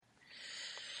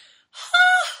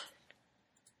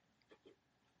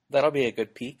That'll be a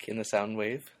good peak in the sound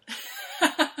wave.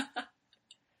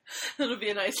 That'll be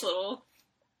a nice little.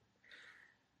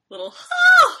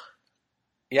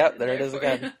 Yep, there it is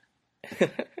again.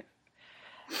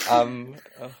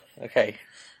 Okay.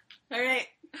 All right.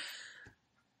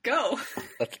 Go.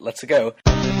 Let's go.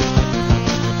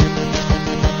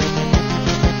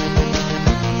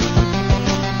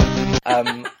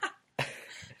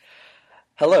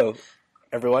 Hello,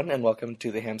 everyone, and welcome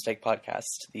to the Hamsteak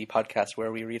Podcast, the podcast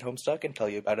where we read Homestuck and tell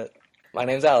you about it. My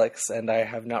name's Alex, and I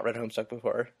have not read Homestuck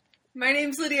before. My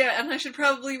name's Lydia, and I should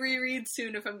probably reread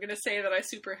soon if I'm going to say that I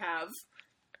super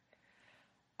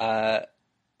have.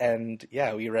 And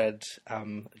yeah, we read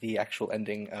the actual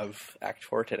ending of Act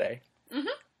 4 today. Mm-hmm.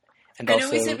 And I know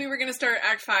we said we were going to start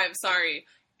Act 5, sorry.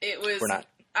 We're not.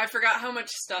 I forgot how much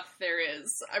stuff there is.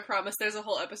 I promise there's a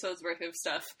whole episode's worth of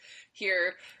stuff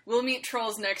here. We'll meet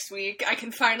trolls next week. I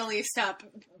can finally stop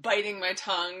biting my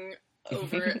tongue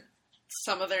over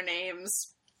some of their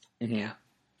names. Mm-hmm. Yeah.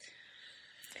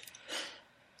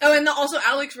 Oh, and also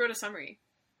Alex wrote a summary.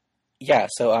 Yeah,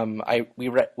 so we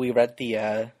read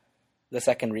the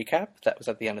second recap that was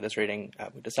at the end of this reading.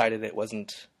 We decided it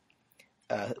wasn't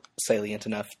salient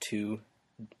enough to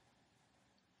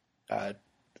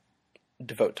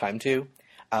devote time to,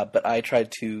 but I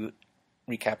tried to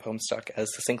recap Homestuck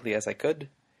as succinctly as I could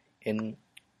in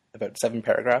about 7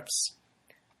 paragraphs.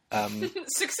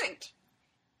 Succinct.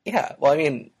 Yeah, well, I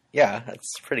mean, yeah,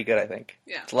 that's pretty good, I think.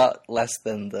 Yeah. It's a lot less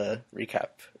than the recap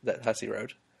that Hussey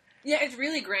wrote. Yeah, it's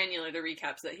really granular, the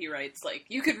recaps that he writes. Like,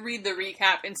 you could read the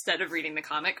recap instead of reading the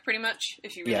comic, pretty much,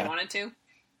 if you really wanted to.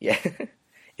 Yeah.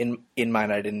 In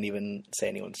mine, I didn't even say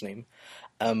anyone's name.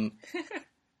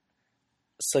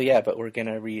 So yeah, but we're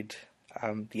gonna read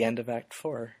the end of Act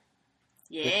 4.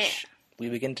 Yeah. Which we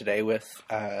begin today with,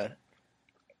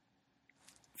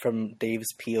 from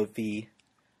Dave's POV,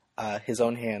 his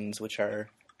own hands, which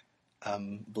are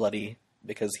bloody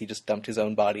because he just dumped his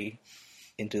own body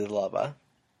into the lava.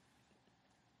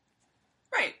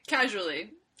 Right,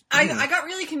 casually. I got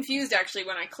really confused actually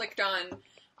when I clicked on.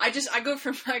 I go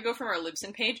from our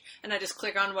Libsyn page and I just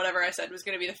click on whatever I said was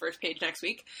going to be the first page next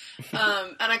week,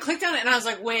 and I clicked on it and I was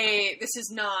like, wait, this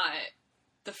is not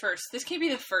the first. This can't be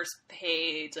the first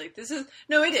page. Like this is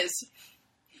no, it is.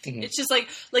 Mm-hmm. It's just like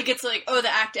it's like, oh,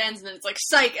 the act ends and then it's like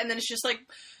psych, and then it's just like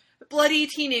bloody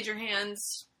teenager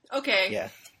hands. Okay. Yeah.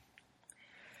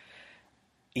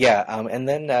 Yeah. And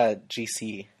then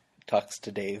GC talks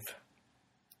to Dave.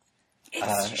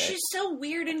 She's so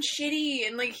weird and shitty,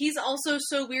 and like he's also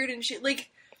so weird and shit. Like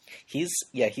he's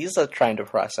trying to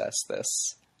process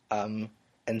this, and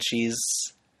she's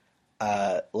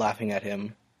laughing at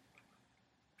him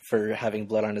for having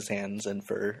blood on his hands and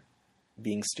for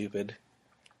being stupid.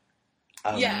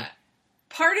 Yeah,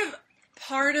 part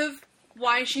of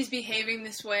why she's behaving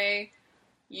this way,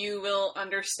 you will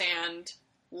understand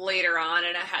later on,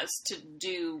 and it has to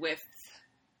do with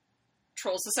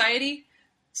Troll Society.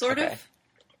 Sort of.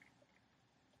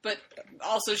 But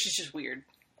also she's just weird.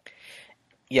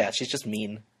 Yeah, she's just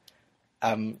mean.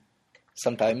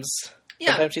 Sometimes. Yeah.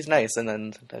 Sometimes she's nice, and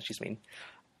then sometimes she's mean.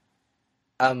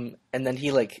 And then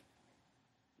he, like,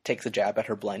 takes a jab at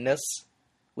her blindness,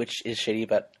 which is shitty,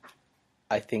 but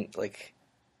I think, like,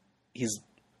 he's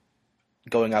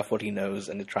going off what he knows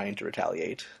and trying to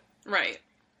retaliate. Right.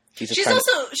 She's made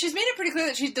it pretty clear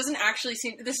that she doesn't actually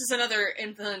seem... This is another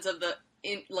influence of the...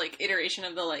 iteration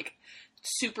of the, like,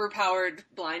 super-powered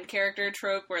blind character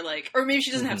trope where, like... Or maybe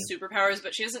she doesn't have superpowers,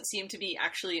 but she doesn't seem to be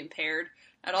actually impaired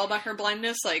at all by her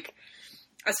blindness. Like,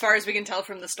 as far as we can tell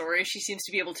from the story, she seems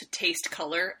to be able to taste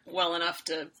color well enough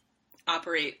to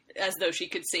operate as though she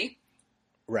could see.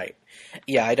 Right.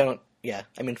 Yeah,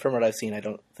 I mean, from what I've seen, I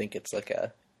don't think it's, like,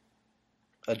 a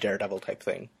Daredevil type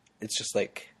thing. It's just,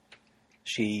 like,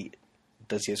 she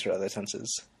does use her other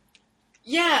senses.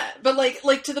 Yeah, but,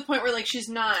 like, to the point where, like, she's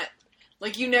not,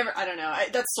 like, you never, I don't know,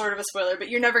 that's sort of a spoiler, but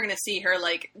you're never going to see her,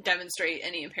 like, demonstrate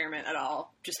any impairment at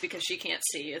all, just because she can't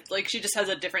see. It's, like, she just has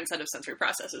a different set of sensory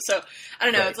processes. So, I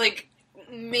don't know, It's, like,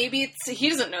 maybe he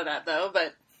doesn't know that, though,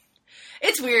 but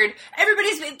it's weird. They're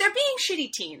being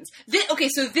shitty teens.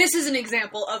 So this is an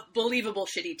example of believable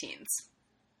shitty teens.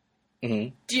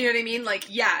 Mm-hmm. Do you know what I mean? Like,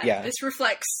 yeah, this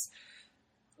reflects,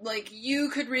 like,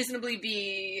 you could reasonably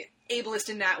be ableist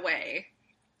in that way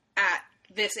at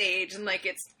this age, and like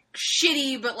it's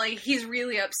shitty, but like he's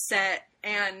really upset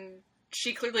and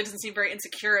she clearly doesn't seem very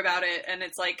insecure about it, and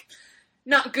it's like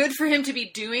not good for him to be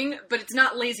doing, but it's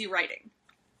not lazy writing.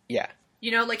 Yeah.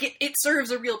 You know, like it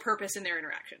serves a real purpose in their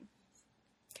interaction.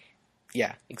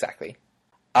 Yeah, exactly.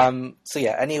 So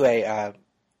yeah, anyway,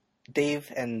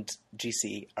 Dave and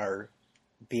GC are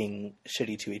being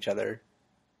shitty to each other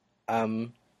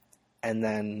And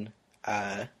then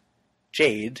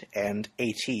Jade and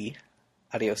AT,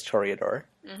 Adios Toreador,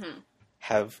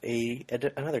 have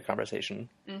another conversation.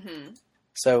 Mm-hmm.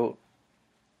 So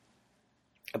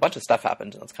a bunch of stuff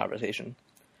happens in this conversation.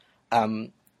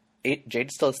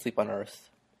 Jade's still asleep on Earth.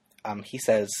 He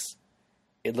says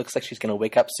it looks like she's going to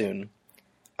wake up soon,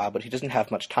 but he doesn't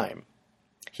have much time.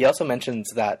 He also mentions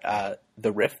that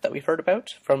the rift that we've heard about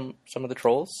from some of the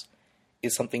trolls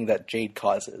is something that Jade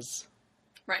causes.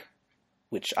 Right.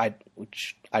 Which I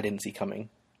didn't see coming.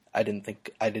 I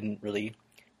didn't really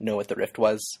know what the rift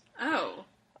was. Oh.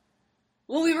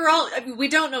 Well, we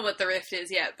don't know what the rift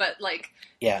is yet, but, like,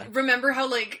 yeah. Remember how,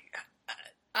 like,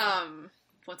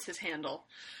 what's his handle?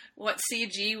 What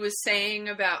CG was saying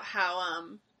about how,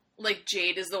 like,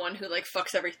 Jade is the one who, like,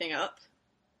 fucks everything up?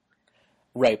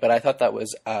 Right, but I thought that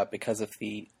was because of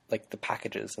the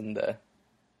packages and the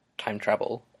time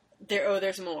travel.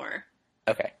 There's more.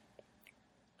 Okay.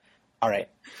 All right.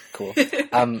 Cool.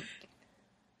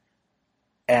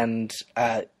 And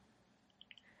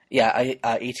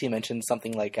AT mentioned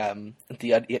something like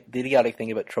the idiotic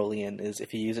thing about trolling is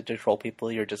if you use it to troll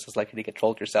people, you're just as likely to get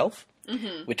trolled yourself,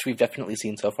 which we've definitely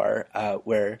seen so far,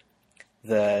 where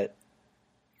the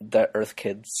Earth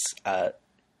kids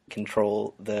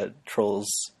control the trolls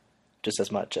just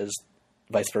as much as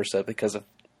vice versa because of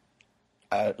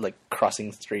like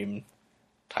crossing stream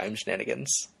time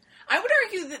shenanigans. I would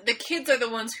argue that the kids are the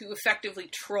ones who effectively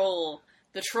troll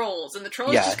the trolls, and the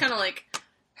trolls just kind of like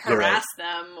harass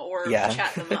them or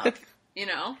chat them up, you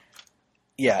know?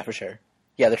 Yeah, for sure.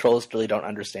 Yeah, the trolls really don't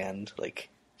understand like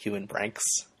human pranks.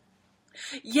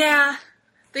 Yeah,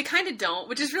 they kind of don't,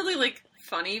 which is really like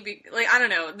funny. Like, I don't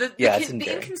know, the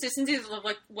inconsistencies of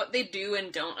like what they do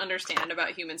and don't understand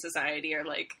about human society are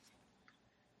like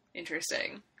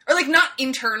interesting, or like not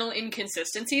internal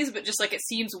inconsistencies, but just like it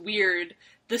seems weird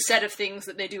the set of things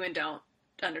that they do and don't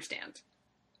understand.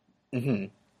 Mm-hmm.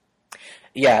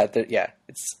 Yeah,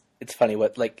 it's funny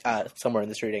what like somewhere in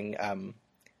this reading,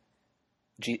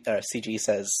 CG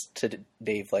says to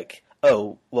Dave like,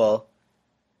 "Oh, well,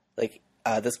 like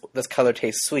this color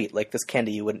tastes sweet, like this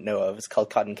candy you wouldn't know of. It's called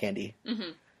cotton candy."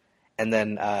 Mm-hmm. And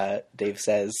then Dave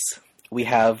says, "We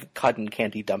have cotton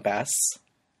candy dump ass."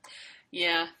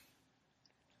 Yeah.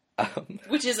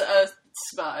 Which is a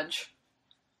spudge.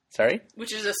 Sorry?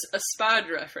 Which is a spudge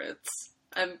reference.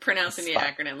 I'm pronouncing the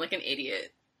acronym like an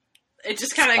idiot. It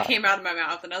just kind of came out of my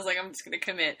mouth, and I was like, I'm just going to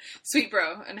commit. Sweet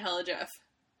Bro and Hella Jeff.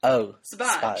 Oh.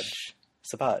 Sabaj.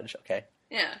 Sabaj, okay.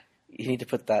 Yeah. You need to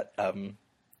put that,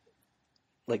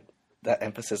 like, that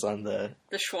emphasis on the...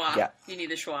 The schwa. Yeah. You need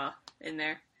the schwa in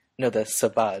there. No, the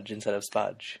sabaj instead of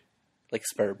spudge. Like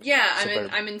spurb. Yeah,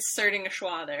 I'm inserting a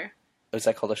schwa there. Oh, is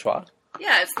that called a schwa?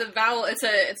 Yeah, it's the vowel, it's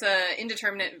a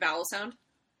indeterminate vowel sound.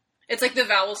 It's like the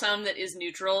vowel sound that is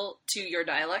neutral to your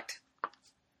dialect.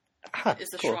 Is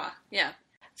the schwa. Yeah.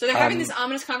 So they're having this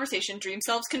ominous conversation. Dream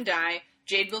selves can die.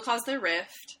 Jade will cause their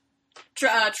rift.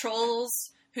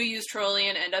 Trolls who use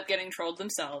Trollian end up getting trolled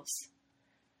themselves.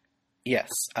 Yes.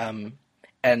 And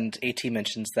AT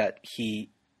mentions that he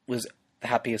was the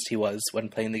happiest he was when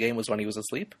playing the game was when he was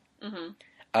asleep. Mm-hmm.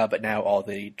 But now all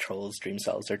the trolls' dream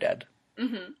selves are dead.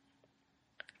 Mm-hmm.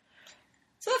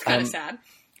 So that's kind of sad.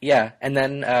 Yeah, and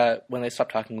then when they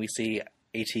stop talking, we see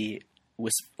AT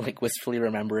wistfully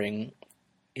remembering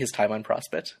his time on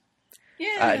Prospect.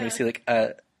 Yeah. And we see like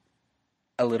a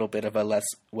little bit of a less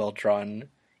well-drawn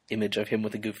image of him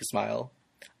with a goofy smile,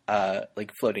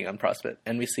 like floating on Prospect.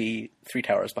 And we see 3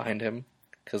 towers behind him,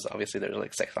 because obviously there's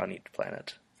like 6 on each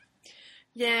planet.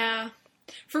 Yeah.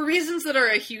 For reasons that are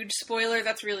a huge spoiler,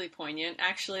 that's really poignant,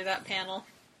 actually, that panel.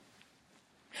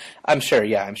 I'm sure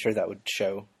that would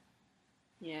show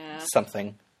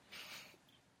something.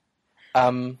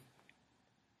 And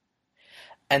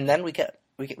then we're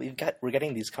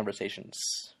getting these conversations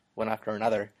one after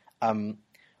another.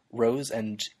 Rose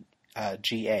and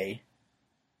GA,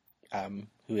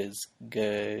 who is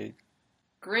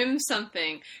Grim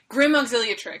something. Grim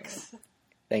Auxiliatrix.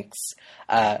 Thanks.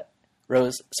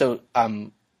 Rose, so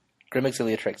Grim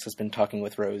Auxiliatrix has been talking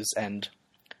with Rose, and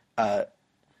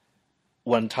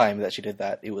one time that she did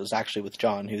that, it was actually with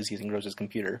John, who's using Rose's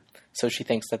computer. So she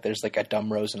thinks that there's like a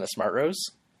dumb Rose and a smart Rose.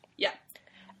 Yeah.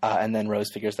 And then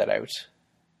Rose figures that out.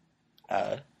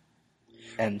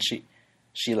 And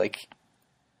she like,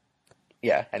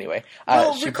 yeah, anyway.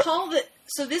 Well, recall that,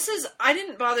 so this is, I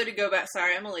didn't bother to go back,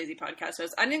 sorry, I'm a lazy podcast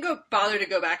host. I didn't bother to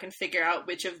go back and figure out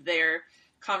which of their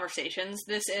conversations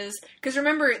this is. Because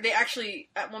remember, they actually,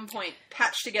 at one point,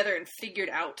 patched together and figured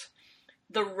out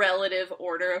the relative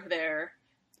order of their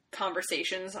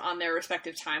conversations on their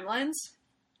respective timelines.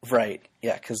 Right,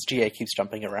 yeah, because GA keeps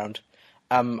jumping around.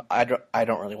 I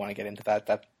don't really want to get into that.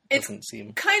 That doesn't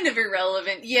seem kind of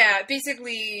irrelevant. Yeah,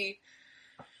 basically,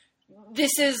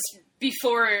 this is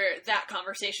before that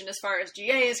conversation as far as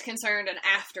GA is concerned, and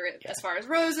after it as far as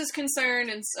Rose is concerned,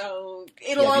 and so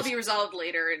it'll all be resolved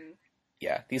later. And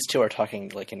yeah, these two are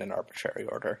talking like in an arbitrary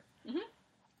order.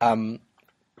 Mm-hmm.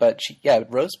 But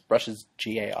Rose brushes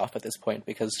GA off at this point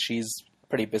because she's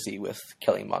pretty busy with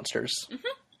killing monsters. Mm-hmm.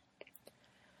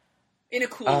 In a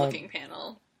cool-looking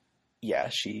panel. Yeah,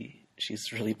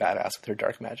 she's really badass with her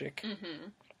dark magic.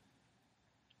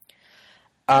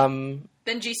 Mm-hmm.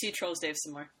 Then GC trolls Dave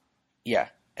some more. Yeah,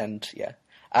 and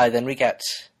then we get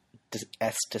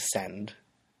S Descend.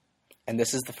 And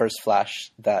this is the first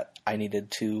flash that I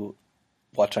needed to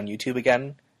watch on YouTube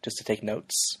again, just to take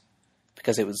notes,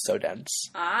 because it was so dense.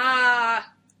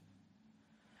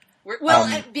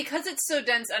 Because it's so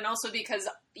dense, and also because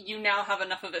you now have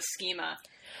enough of a schema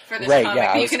for this comic,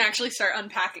 that you can actually start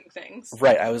unpacking things.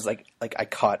 Right, I was like I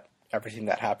caught everything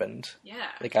that happened. Yeah.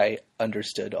 Like, I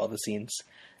understood all the scenes,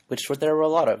 which there were a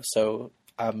lot of, so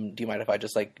do you mind if I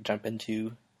just, jump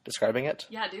into describing it?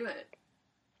 Yeah, do it.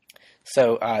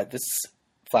 So, this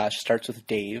flash starts with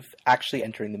Dave actually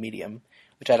entering the medium,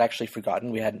 which I'd actually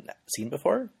forgotten we hadn't seen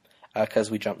before, because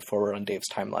we jumped forward on Dave's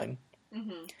timeline.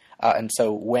 Mm-hmm. And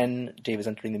so when Dave is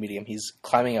entering the medium, he's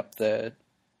climbing up the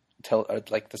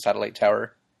satellite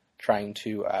tower, trying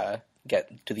to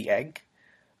get to the egg,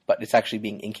 but it's actually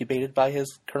being incubated by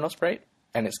his kernel sprite,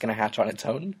 and it's going to hatch on its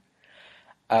own.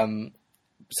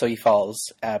 So he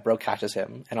falls, Bro catches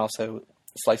him, and also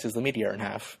slices the meteor in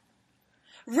half.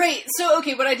 Right, so,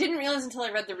 okay, what I didn't realize until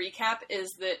I read the recap is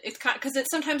that it's because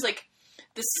it's sometimes,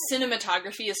 the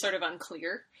cinematography is sort of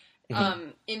unclear.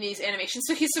 In these animations.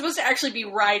 So he's supposed to actually be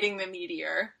riding the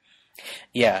meteor.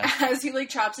 Yeah. As he,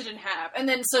 chops it in half. And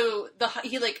then so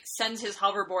he sends his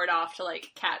hoverboard off to,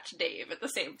 catch Dave at the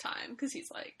same time. Because he's,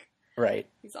 Right.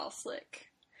 He's all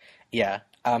slick. Yeah.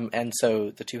 And so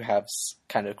the two halves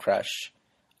kind of crush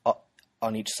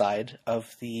on each side of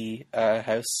the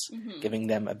house, giving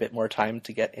them a bit more time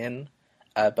to get in.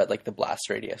 But, the blast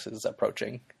radius is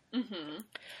approaching.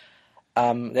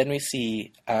 Then we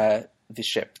see the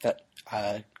ship that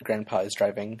Grandpa is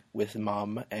driving with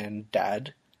Mom and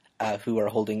Dad, who are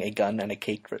holding a gun and a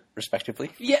cake,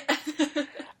 respectively. Yeah.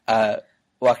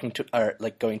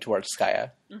 Going towards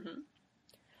Skaya.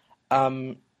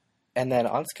 And then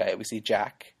on Skaya, we see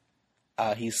Jack.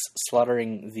 He's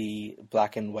slaughtering the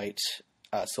black and white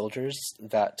soldiers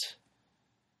that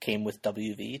came with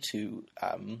WV to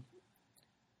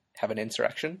have an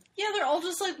insurrection. Yeah, they're all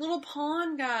just little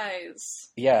pawn guys.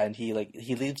 Yeah, and he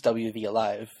leaves WV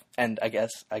alive. And I guess,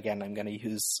 again, I'm going to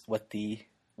use what the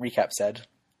recap said,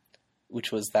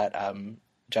 which was that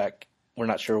Jack, we're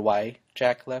not sure why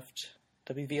Jack left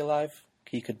WV alive.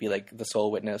 He could be the sole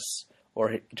witness,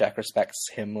 or Jack respects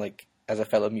him as a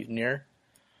fellow mutineer.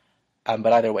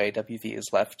 But either way, WV is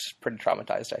left pretty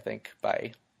traumatized, I think,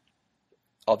 by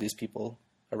all these people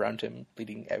around him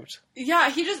bleeding out. Yeah,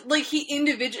 he just,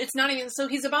 it's not even, so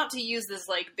he's about to use this,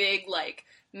 big,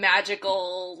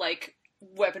 magical,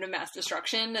 weapon of mass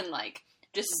destruction and,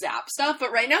 just zap stuff,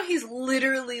 but right now he's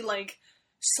literally,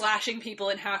 slashing people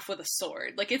in half with a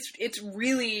sword. It's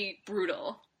really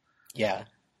brutal. Yeah.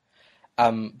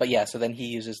 But yeah, so then he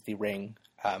uses the ring,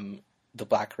 the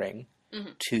black ring,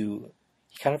 to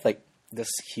kind of,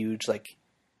 this huge,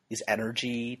 these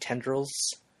energy tendrils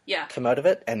come out of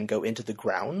it and go into the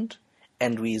ground,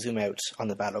 and we zoom out on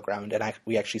the battleground, and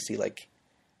we actually see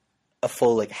a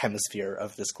full hemisphere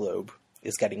of this globe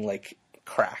is getting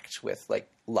cracked with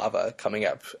lava coming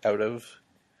up out of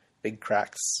big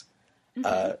cracks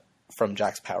from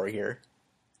Jack's power here,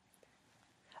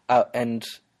 and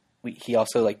he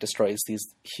also destroys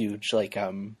these huge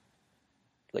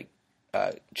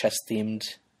chess themed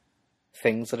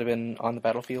things that have been on the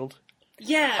battlefield.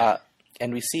 Yeah,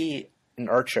 and we see an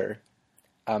archer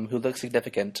who looks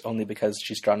significant only because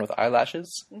she's drawn with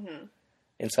eyelashes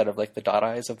instead of the dot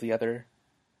eyes of the other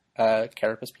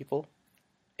carapace people.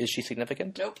 Is she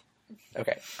significant? Nope.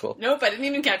 Okay, cool. Nope, I didn't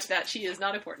even catch that. She is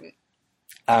not important.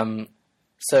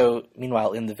 So,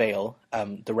 meanwhile, in the Vale,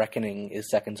 the Reckoning is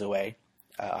seconds away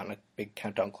on a big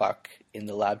countdown clock in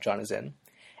the lab John is in.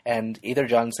 And either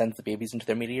John sends the babies into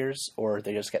their meteors, or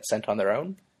they just get sent on their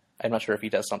own. I'm not sure if he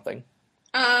does something.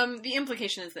 The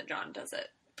implication is that John does it.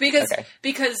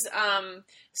 Because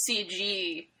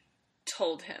CG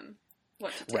told him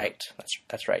what to do. Right,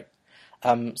 that's right.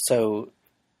 So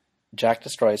Jack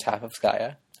destroys half of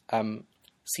Skaya.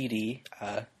 CD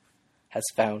has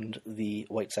found the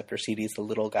White Scepter. CD's the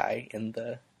little guy in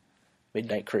the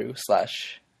Midnight Crew /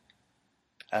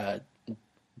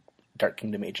 Dark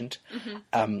Kingdom agent.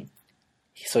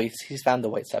 So he's found the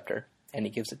White Scepter, and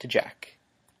he gives it to Jack.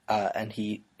 And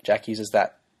Jack uses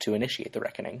that to initiate the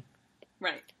reckoning.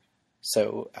 Right.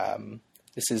 So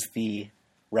this is the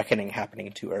reckoning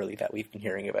happening too early that we've been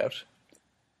hearing about.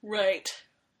 Right.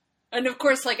 And of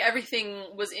course, like, everything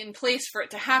was in place for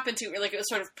it to happen to, like, it was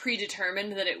sort of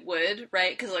predetermined that it would,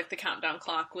 right? Because, like, the countdown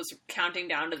clock was counting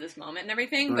down to this moment and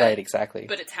everything. Right, exactly.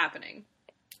 But it's happening.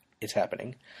 It's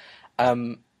happening.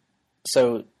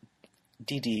 So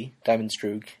DD, Diamond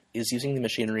Stroog, is using the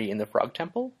machinery in the Frog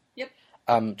Temple. Yep.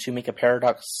 To make a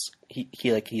paradox.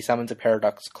 He summons a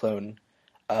paradox clone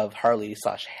of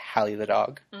Harley/Hallie the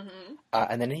dog. Mm-hmm.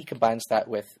 And then he combines that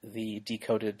with the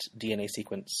decoded DNA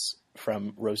sequence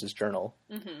from Rose's journal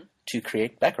to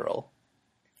create Becquerel.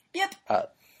 Yep.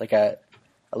 Like a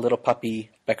little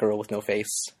puppy Becquerel with no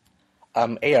face.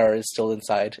 AR is still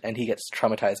inside, and he gets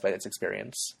traumatized by this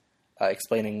experience,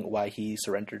 explaining why he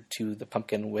surrendered to the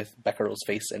pumpkin with Becquerel's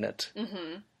face in it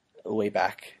way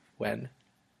back when.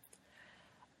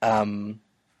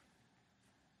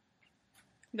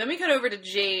 Then we cut over to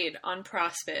Jade on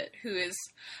CrossFit, who is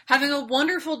having a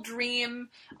wonderful dream,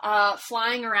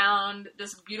 flying around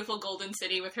this beautiful golden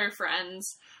city with her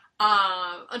friends,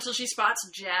 until she spots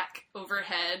Jack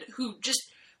overhead, who just,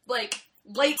 like,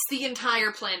 lights the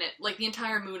entire planet, like the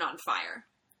entire moon on fire.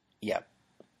 Yep.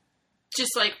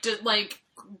 Just, like,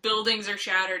 buildings are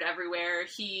shattered everywhere.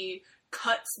 He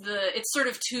cuts it's sort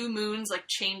of two moons, like,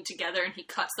 chained together, and he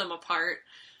cuts them apart.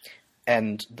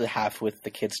 And the half with the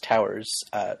kids' towers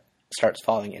starts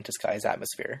falling into Sky's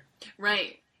atmosphere.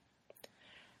 Right.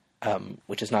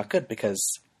 Which is not good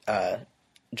because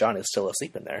John is still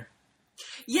asleep in there.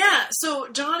 Yeah, so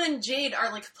John and Jade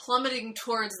are, like, plummeting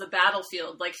towards the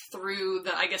battlefield, like, through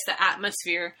the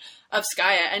atmosphere of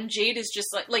Skya, and Jade is just,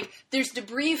 like, there's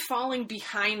debris falling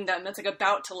behind them that's, like,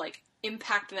 about to, like,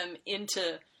 impact them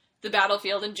into the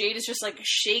battlefield, and Jade is just, like,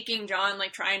 shaking John,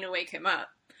 like, trying to wake him up.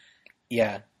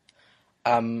 Yeah.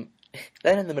 Then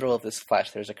in the middle of this flash,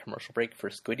 there's a commercial break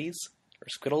for Squiddies, or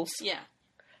Squiddles. Yeah.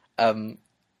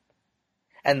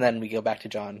 And then we go back to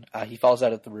John. He falls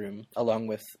out of the room, along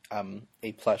with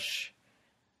a plush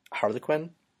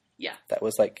Harlequin. Yeah. That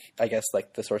was, like, I guess,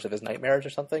 like, the source of his nightmares or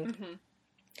something.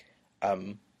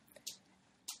 Mm-hmm.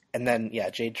 And then, yeah,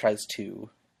 Jade tries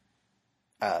to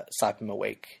slap him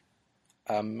awake.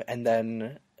 And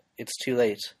then it's too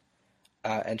late.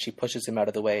 And she pushes him out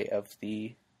of the way of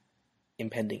the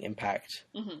impending impact,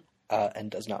 and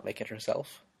does not make it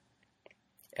herself.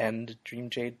 And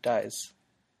Dream Jade dies.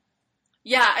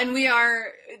 Yeah, and we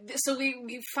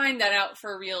find that out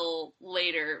for real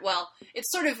later. Well,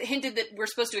 it's sort of hinted that we're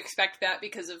supposed to expect that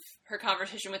because of her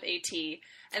conversation with AT,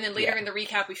 and then later in the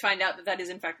recap we find out that is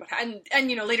in fact what happened,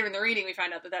 and you know, later in the reading we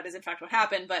find out that is in fact what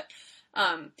happened, but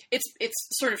it's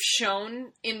sort of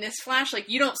shown in this flash. Like,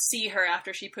 you don't see her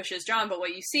after she pushes John, but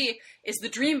what you see is the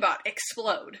Dreambot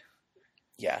explode.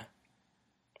 Yeah.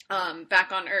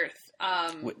 Back on Earth.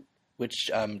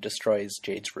 Which destroys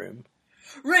Jade's room.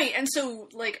 Right, and so,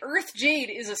 like, Earth Jade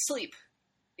is asleep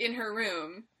in her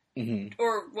room. Mm-hmm.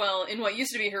 Or, well, in what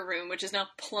used to be her room, which is now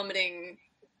plummeting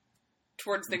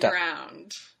towards the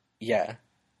ground. Yeah.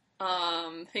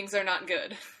 Things are not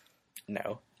good.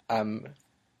 No.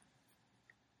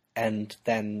 And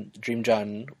then Dream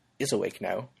John is awake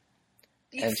now.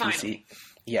 And finally.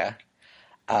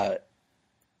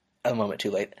 A moment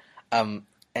too late.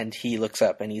 And he looks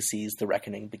up and he sees the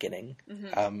reckoning beginning.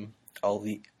 Mm-hmm. All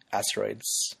the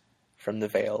asteroids from the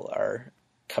Veil are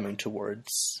coming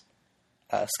towards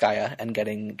Skya and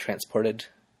getting transported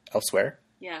elsewhere.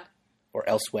 Yeah. Or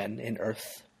elsewhere on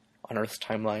Earth's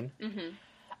timeline. Mm-hmm.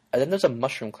 And then there's a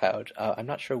mushroom cloud. I'm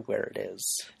not sure where it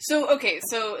is. So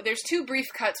there's two brief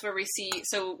cuts where we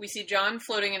see John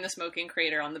floating in the smoking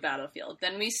crater on the battlefield.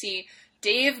 Then we see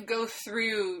Dave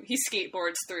he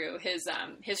skateboards through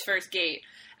his first gate,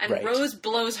 and right. Rose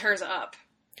blows hers up.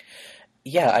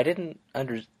 Yeah, I didn't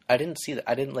see that.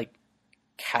 I didn't, like,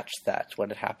 catch that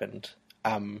when it happened.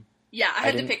 Yeah, I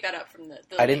had to pick that up from the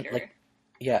I later. didn't, like,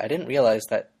 yeah, I didn't realize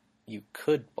that you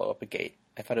could blow up a gate.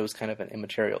 I thought it was kind of an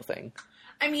immaterial thing.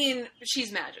 I mean,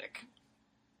 she's magic.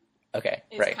 Okay,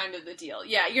 is right. kind of the deal.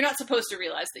 Yeah, you're not supposed to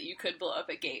realize that you could blow up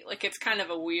a gate. Like, it's kind of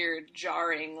a weird,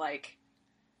 jarring, like,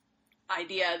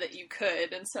 idea that you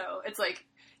could. And so it's like,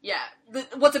 yeah,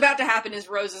 what's about to happen is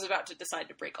Rose is about to decide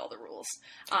to break all the rules.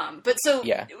 But so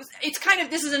yeah. It's kind of,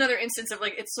 this is another instance of,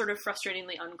 like, it's sort of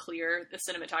frustratingly unclear, the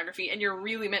cinematography, and you're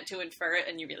really meant to infer it,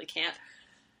 and you really can't.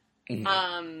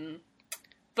 Mm-hmm.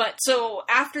 But so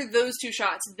after those two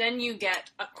shots, then you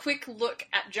get a quick look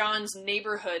at John's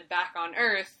neighborhood back on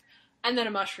Earth, and then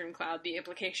a mushroom cloud, the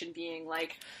implication being,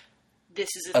 like, this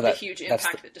is the huge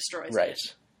impact that destroys right.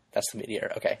 it. That's the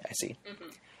meteor. Okay, I see.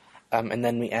 Mm-hmm. And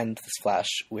then we end this flash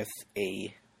with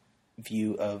a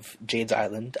view of Jade's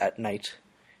Island at night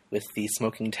with the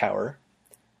smoking tower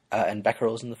and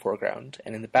Becquerel's in the foreground.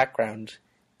 And in the background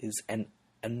is an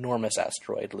enormous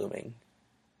asteroid looming.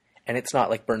 And it's not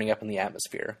like burning up in the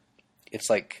atmosphere. It's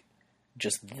like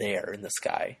just there in the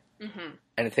sky. Mm-hmm.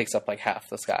 And it takes up like half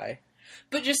the sky.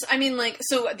 But just, I mean, like,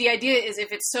 so the idea is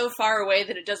if it's so far away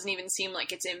that it doesn't even seem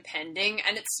like it's impending,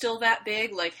 and it's still that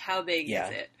big, like, how big is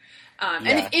it?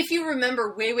 And if you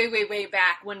remember way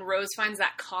back when Rose finds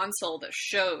that console that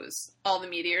shows all the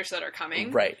meteors that are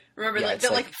coming. Right. Remember, that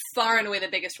far and away the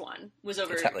biggest one was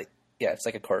over... It's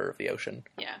like a quarter of the ocean.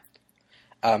 Yeah.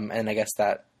 And I guess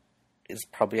that is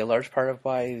probably a large part of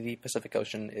why the Pacific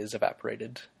Ocean is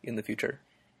evaporated in the future.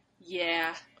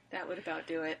 Yeah, that would about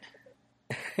do it.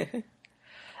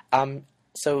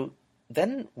 So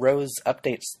then Rose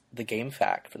updates the game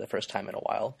fact for the first time in a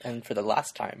while, and for the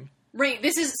last time. Right,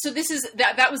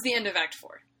 that was the end of Act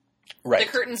 4. Right.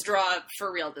 The curtains draw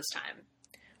for real this time.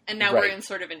 And now we're in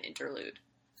sort of an interlude.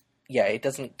 Yeah, it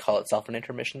doesn't call itself an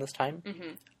intermission this time.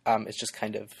 Mm-hmm. It's just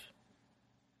kind of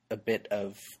a bit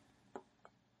of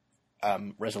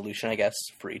resolution, I guess,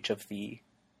 for each of the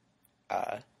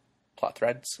plot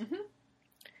threads. Mm-hmm.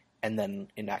 And then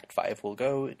in Act 5, we'll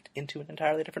go into an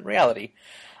entirely different reality.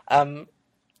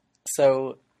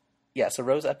 So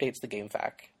Rose updates the game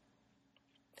fact.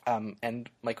 And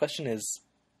my question is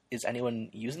anyone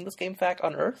using this game fact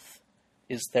on Earth?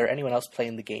 Is there anyone else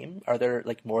playing the game? Are there,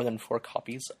 like, more than 4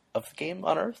 copies of the game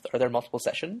on Earth? Are there multiple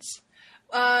sessions?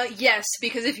 Yes,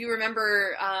 because if you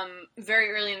remember, very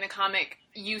early in the comic,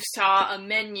 you saw a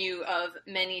menu of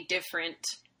many different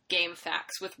game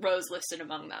facts with Rose listed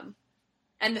among them.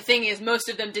 And the thing is, most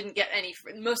of them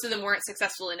weren't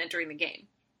successful in entering the game.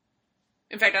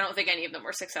 In fact, I don't think any of them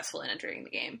were successful in entering the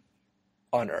game.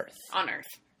 On Earth. On Earth.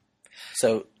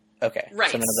 So, okay. Right.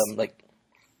 So none of them, like...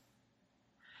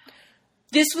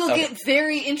 This will get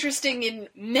very interesting in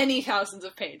many thousands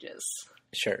of pages.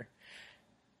 Sure.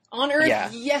 On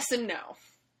Earth, yes and no.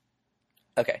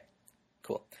 Okay.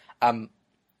 Cool.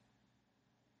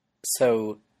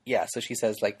 So she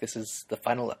says, like, this is the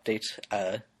final update.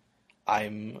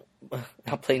 I'm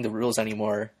not playing the rules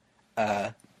anymore.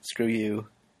 Screw you,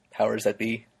 powers that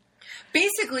be.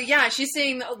 Basically, yeah, she's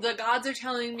saying the gods are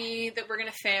telling me that we're going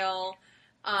to fail.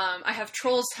 I have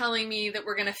trolls telling me that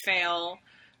we're going to fail.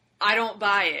 I don't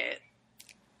buy it.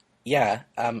 Yeah,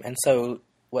 and so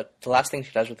the last thing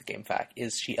she does with the game fact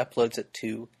is she uploads it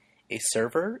to a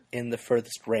server in the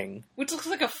furthest ring. Which looks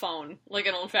like a phone, like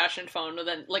an old-fashioned phone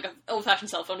like an old-fashioned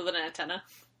cell phone with an antenna.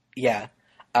 Yeah,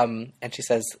 and she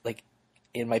says, like,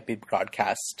 it might be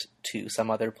broadcast to some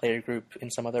other player group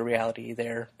in some other reality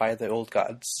there by the old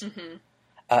gods. Mm-hmm.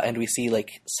 And we see,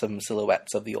 like, some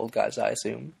silhouettes of the old gods, I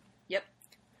assume. Yep.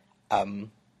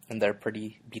 And they're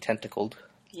pretty be-tentacled.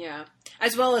 Yeah.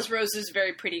 As well as Rose's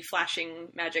very pretty flashing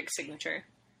magic signature.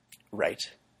 Right.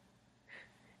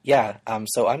 Yeah,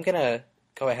 so I'm gonna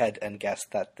go ahead and guess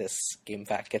that this game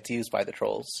fact gets used by the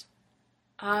trolls.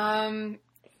 Okay,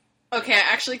 I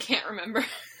actually can't remember.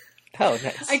 Oh,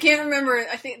 nice. I can't remember.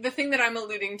 I think the thing that I'm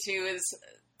alluding to is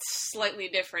slightly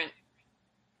different.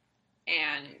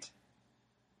 And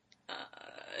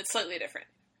it's slightly different.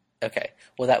 Okay.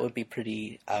 Well, that would be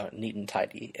pretty neat and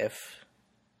tidy if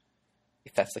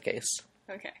that's the case.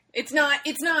 Okay. It's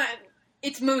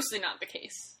mostly not the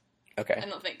case. Okay. I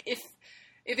don't think. If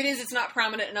it is, it's not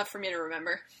prominent enough for me to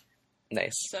remember.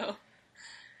 Nice. So,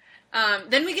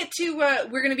 then we get to,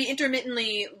 we're going to be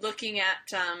intermittently looking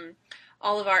at,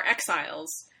 all of our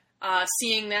exiles,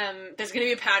 seeing them, there's going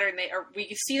to be a pattern,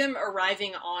 we see them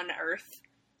arriving on Earth,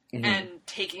 mm-hmm. and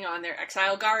taking on their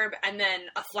exile garb, and then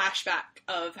a flashback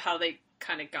of how they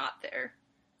kind of got there.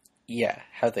 Yeah,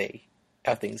 how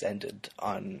things ended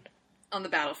on the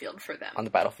battlefield for them. On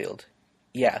the battlefield.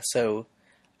 Yeah, so,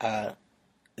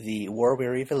 the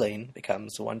war-weary villain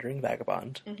becomes a wandering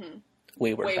vagabond. Mm-hmm.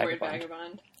 Wayward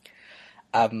vagabond.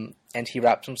 And he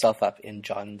wraps himself up in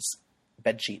John's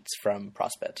bed sheets from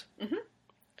Prospect, mm-hmm.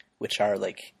 which are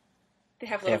like... They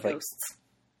have little ghosts.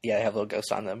 Yeah, they have little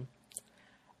ghosts on them.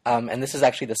 And this is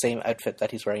actually the same outfit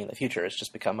that he's wearing in the future. It's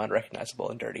just become unrecognizable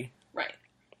and dirty. Right.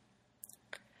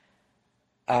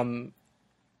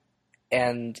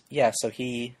 And yeah, so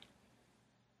he...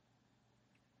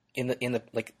 In the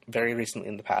like, very recently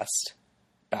in the past,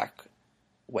 back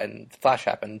when the Flash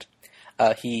happened,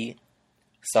 he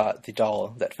saw the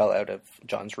doll that fell out of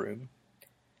John's room,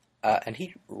 and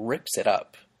he rips it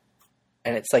up,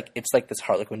 and it's like this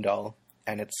Harlequin doll,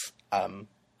 and it's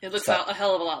it looks a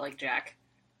hell of a lot like Jack.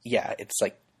 Yeah, it's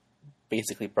like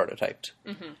basically prototyped.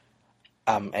 Mm-hmm.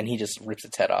 and he just rips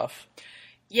its head off.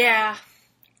 Yeah.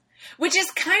 Which is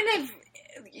kind of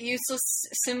useless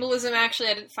symbolism, actually.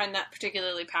 I didn't find that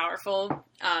particularly powerful.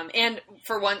 And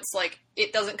for once, like,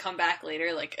 it doesn't come back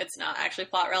later. Like, it's not actually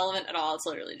plot relevant at all. It's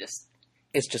literally just...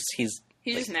 It's just, he's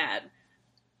like, just mad.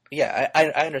 Yeah,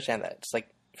 I understand that. It's, like,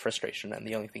 frustration, and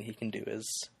the only thing he can do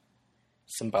is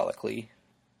symbolically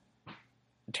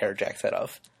tear Jack's head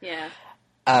off. Yeah.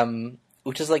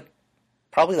 Which is, like,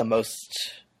 probably the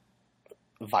most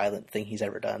violent thing he's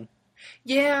ever done.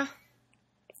 Yeah.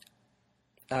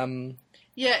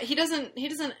 Yeah, he doesn't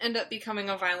end up becoming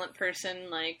a violent person,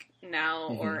 like, now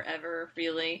or ever,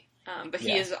 really. But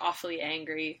he is awfully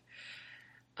angry.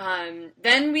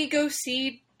 Then we go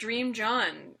see Dream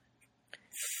John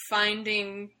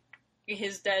finding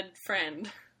his dead friend.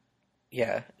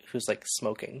 Yeah, who's, like,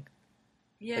 smoking.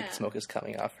 Yeah. Like, smoke is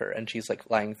coming off her, and she's, like,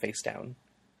 lying face down.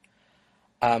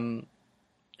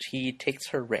 He takes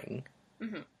her ring.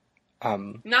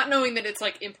 Not knowing that it's,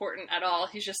 like, important at all.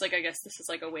 He's just like, I guess this is,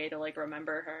 like, a way to, like,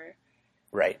 remember her.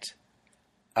 Right.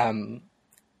 And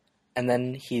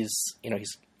then he's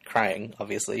crying,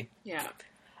 obviously. Yeah.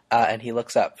 And he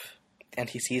looks up, and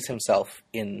he sees himself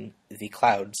in the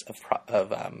clouds of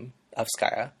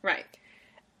Skya. Right.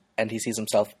 And he sees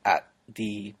himself at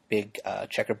the big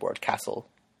checkerboard castle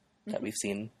that we've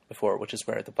seen before, which is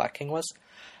where the Black King was.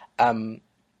 And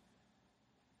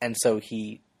so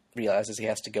he realizes he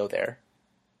has to go there.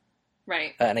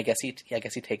 Right. And I guess he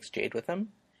takes Jade with him.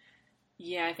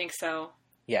 Yeah, I think so.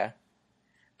 Yeah.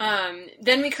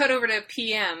 Then we cut over to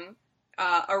PM,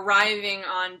 arriving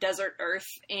on desert Earth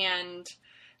and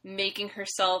making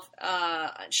herself,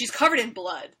 she's covered in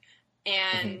blood.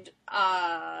 And,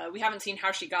 we haven't seen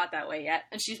how she got that way yet.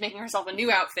 And she's making herself a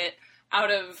new outfit out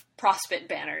of Prospit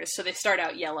banners. So they start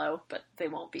out yellow, but they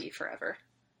won't be forever.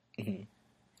 Mm-hmm.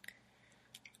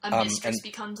 A mistress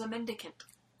becomes a mendicant.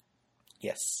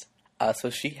 Yes. So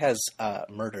she has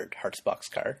murdered Heart's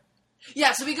boxcar.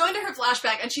 Yeah, so we go into her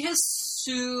flashback, and she has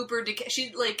super...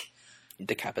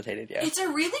 decapitated, yeah. It's a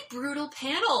really brutal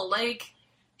panel. Like,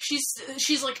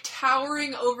 she's like,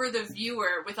 towering over the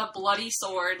viewer with a bloody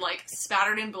sword, like,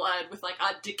 spattered in blood, with, like,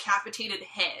 a decapitated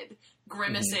head,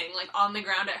 grimacing, like, on the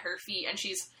ground at her feet, and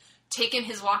she's taken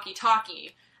his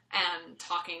walkie-talkie and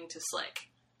talking to Slick.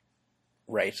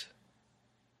 Right.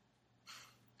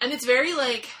 And it's very,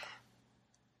 like...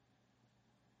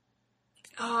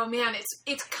 Oh, man,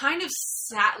 it's kind of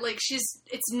sad. Like,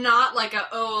 it's not like a,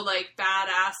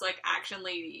 badass, like, action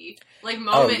lady, like,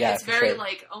 moment. It's very, sure.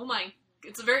 Like, oh my...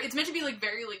 It's meant to be, like,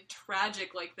 very, like,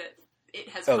 tragic, like, that it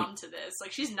has come to this.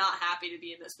 Like, she's not happy to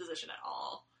be in this position at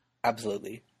all.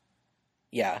 Absolutely.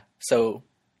 Yeah, so...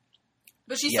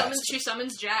 But she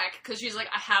summons Jack, because she's like,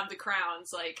 I have the crowns,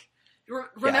 like...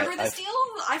 Remember this deal?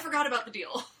 I forgot about the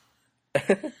deal.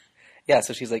 Yeah,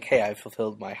 so she's like, hey, I've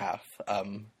fulfilled my half.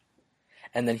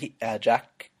 And then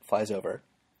Jack flies over,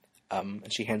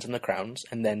 and she hands him the crowns,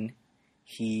 and then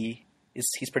he's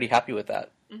pretty happy with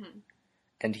that. Mm-hmm.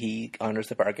 And he honors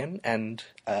the bargain, and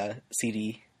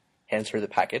CD hands her the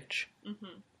package.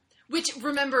 Mm-hmm. Which,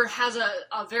 remember, has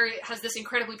has this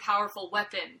incredibly powerful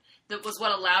weapon that was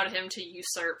what allowed him to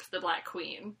usurp the Black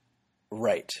Queen.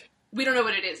 Right. We don't know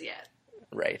what it is yet.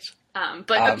 Right.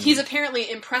 But he's apparently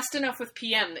impressed enough with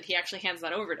PM that he actually hands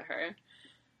that over to her.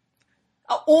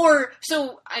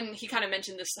 And he kind of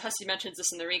mentioned this, Hussey mentions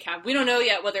this in the recap, we don't know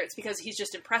yet whether it's because he's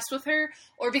just impressed with her,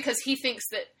 or because he thinks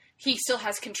that he still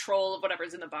has control of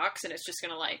whatever's in the box, and it's just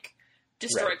gonna, like,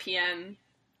 destroy PM.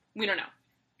 We don't know.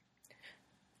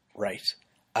 Right.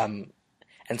 And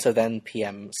so then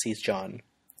PM sees John,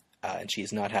 and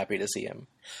she's not happy to see him,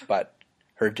 but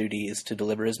her duty is to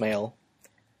deliver his mail,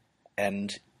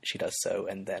 and she does so,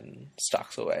 and then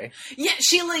stalks away. Yeah,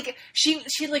 she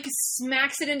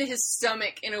smacks it into his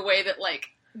stomach in a way that, like,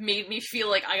 made me feel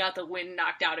like I got the wind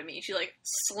knocked out of me. She, like,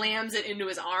 slams it into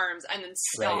his arms and then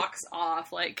stalks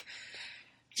off, like,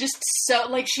 just so,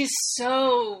 like, she's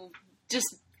so, just,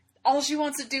 all she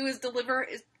wants to do is deliver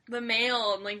the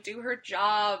mail and, like, do her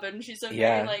job, and she's so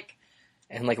very, like...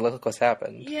 And, like, look what's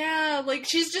happened. Yeah, like,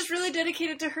 she's just really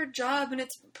dedicated to her job, and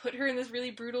it's put her in this really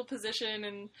brutal position,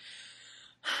 and...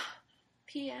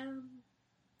 PM.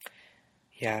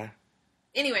 Yeah.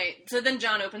 Anyway, so then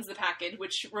John opens the package,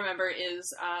 which, remember,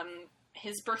 is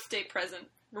his birthday present.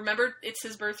 Remember, it's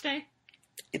his birthday?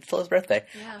 It's still his birthday.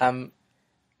 Yeah.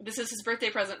 This is his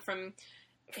birthday present from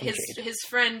his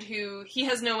friend, who he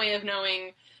has no way of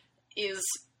knowing is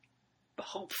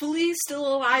hopefully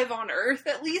still alive on Earth,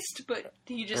 at least, but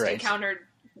he just encountered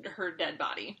her dead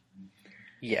body.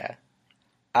 Yeah.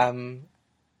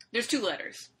 There's 2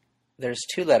 letters. there's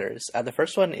two letters. The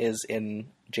first one is in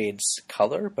Jade's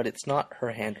color, but it's not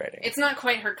her handwriting. It's not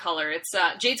quite her color. It's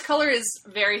Jade's color is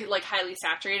very like highly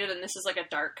saturated, and this is like a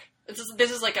dark.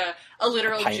 This is like a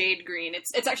literal jade green.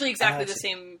 It's actually exactly the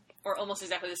same, or almost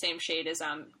exactly the same shade as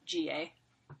GA.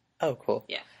 Oh, cool.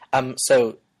 Yeah.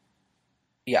 So,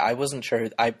 yeah, I wasn't sure.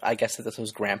 I guessed that this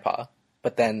was Grandpa,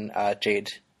 but then Jade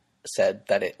said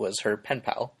that it was her pen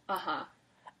pal. Uh-huh.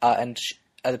 And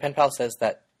the pen pal says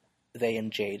that they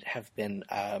and Jade have been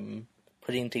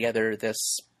putting together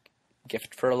this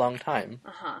gift for a long time.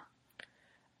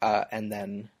 Uh-huh. And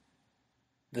then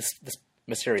this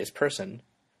mysterious person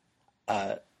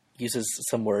uses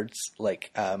some words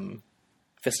like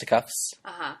fisticuffs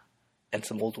and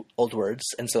some old words,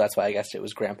 and so that's why I guessed it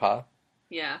was Grandpa.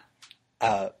 Yeah.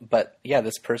 But yeah,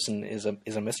 this person is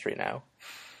a mystery now.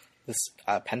 This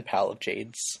pen pal of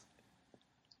Jade's.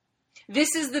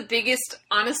 This is the biggest,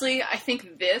 honestly, I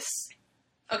think this...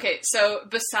 Okay, so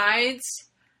besides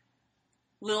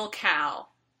Lil Cal,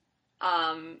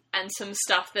 and some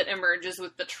stuff that emerges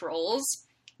with the trolls,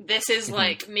 this is,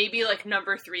 like, maybe, like,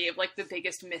 number 3 of, like, the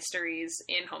biggest mysteries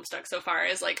in Homestuck so far,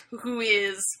 is, like, who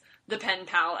is the pen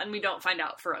pal, and we don't find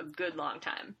out for a good long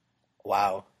time.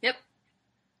 Wow. Yep.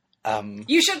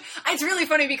 You should... It's really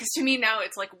funny, because to me now,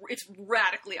 it's, like, it's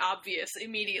radically obvious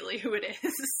immediately who it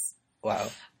is. Wow.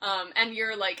 And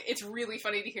you're, like, it's really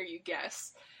funny to hear you guess,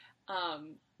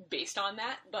 based on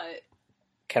that, but...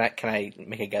 Can I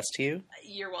make a guess to you?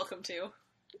 You're welcome to.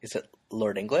 Is it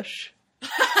Lord English?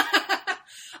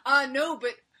 No,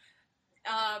 but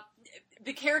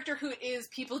the character who it is,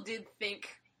 people did think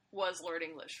was Lord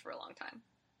English for a long time.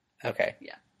 Okay.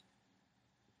 Yeah.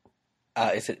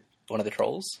 Is it one of the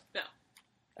trolls? No.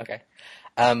 Okay.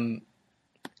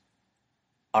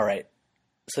 All right.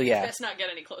 So yeah. Let's not get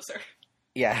any closer.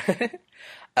 Yeah.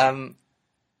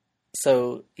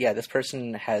 So yeah, this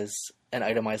person has an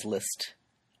itemized list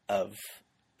of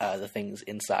the things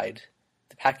inside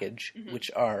the package, which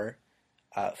are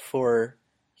 4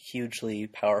 hugely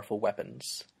powerful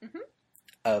weapons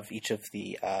of each of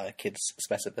the kids'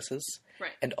 specifices,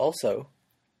 right? And also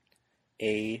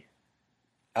the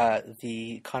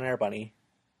Conair Bunny,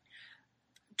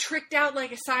 tricked out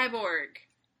like a cyborg.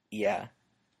 Yeah.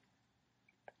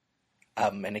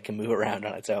 And it can move around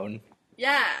on its own.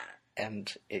 Yeah.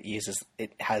 And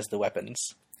it has the weapons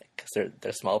because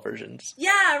they're small versions.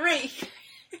 Yeah, right.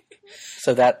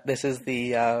 So this is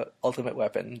the ultimate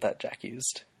weapon that Jack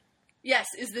used. Yes,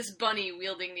 is this bunny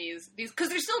wielding these because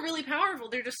they're still really powerful.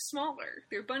 They're just smaller.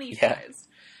 They're bunny sized.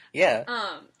 Yeah.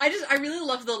 I really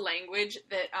love the language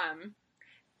that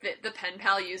that the pen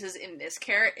pal uses in this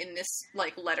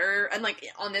like letter and like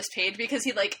on this page, because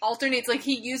he like alternates, like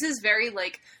he uses very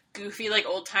like goofy like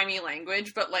old timey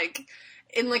language, but like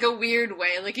in like a weird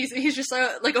way. Like he's just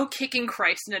like, oh, kicking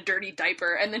Christ in a dirty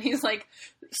diaper, and then he's like,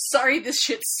 sorry, this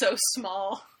shit's so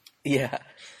small. Yeah.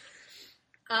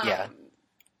 Yeah.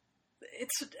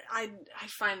 It's I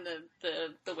find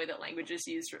the way that language is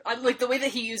used, like the way that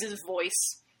he uses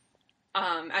voice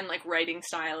and like writing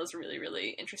style is really,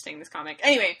 really interesting in this comic.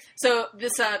 Anyway, so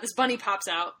this bunny pops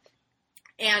out,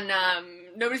 and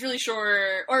nobody's really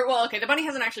sure, or well, okay, the bunny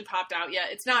hasn't actually popped out yet.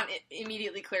 It's not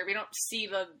immediately clear. We don't see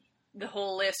the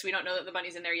whole list. We don't know that the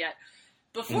bunny's in there yet.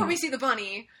 Before we see the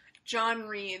bunny, John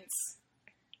reads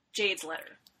Jade's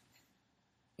letter.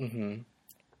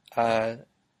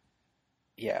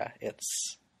 Yeah,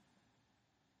 it's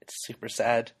super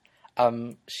sad.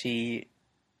 She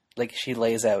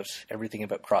lays out everything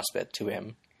about CrossFit to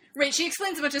him. Right, she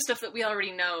explains a bunch of stuff that we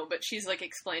already know, but she's like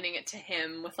explaining it to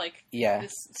him with like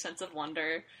this sense of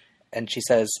wonder. And she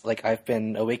says, like, I've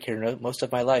been awake here most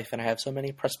of my life, and I have so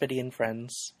many Prospedian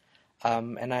friends.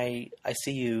 And I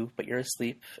see you, but you're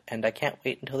asleep, and I can't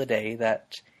wait until the day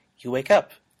that you wake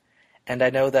up. And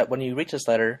I know that when you reach this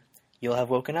letter, you'll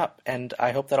have woken up, and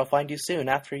I hope that I'll find you soon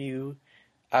after you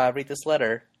read this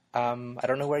letter. I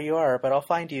don't know where you are, but I'll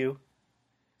find you.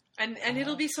 And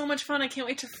it'll be so much fun. I can't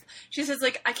wait to... She says,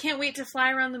 like, I can't wait to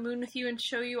fly around the moon with you and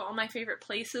show you all my favorite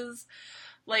places.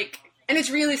 Like, and it's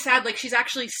really sad. Like, she's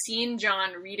actually seen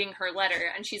John reading her letter,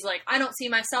 and she's like, I don't see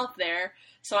myself there,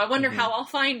 so I wonder how I'll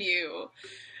find you.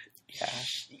 Yeah.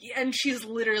 And she's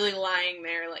literally lying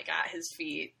there, like, at his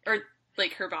feet. Or,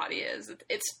 like, her body is.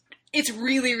 It's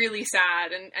really, really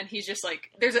sad, and he's just,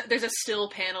 like, there's a still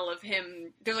panel of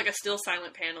him, there's, like, a still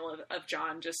silent panel of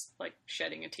John just, like,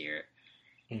 shedding a tear.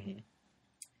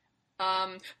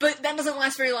 But that doesn't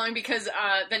last very long, because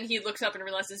then he looks up and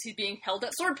realizes he's being held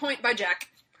at sword point by Jack,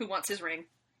 who wants his ring.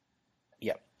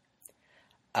 Yep.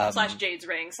 / Jade's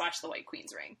ring / the White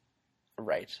Queen's ring.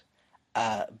 Right.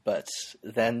 But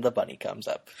then the bunny comes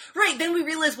up. Right, then we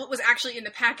realize what was actually in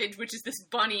the package, which is this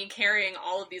bunny carrying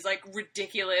all of these, like,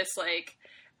 ridiculous, like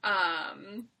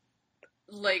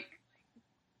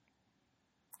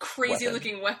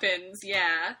crazy-looking weapons,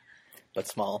 yeah. But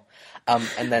small.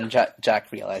 And then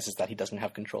Jack realizes that he doesn't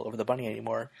have control over the bunny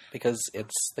anymore, because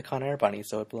it's the Con Air bunny,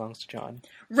 so it belongs to John.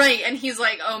 Right, and he's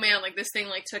like, oh man, like, this thing,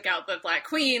 like, took out the Black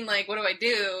Queen, like, what do I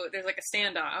do? There's, like, a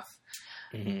standoff.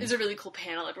 Mm-hmm. There's a really cool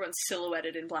panel, everyone's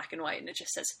silhouetted in black and white, and it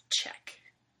just says, check.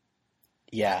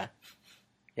 Yeah.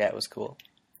 Yeah, it was cool.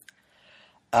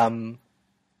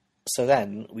 So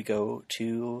then we go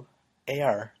to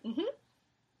AR.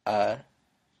 Mm-hmm.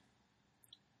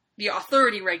 The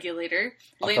authority regulator,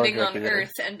 landing on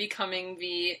Earth and becoming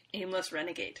the aimless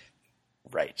renegade.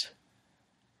 Right.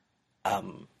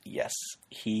 Yes.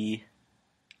 He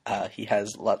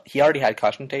has he already had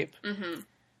caution tape, mm-hmm.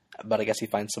 but I guess he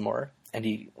finds some more, and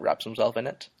he wraps himself in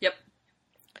it. Yep.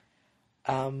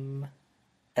 And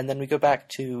then we go back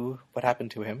to what happened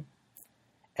to him,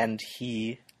 and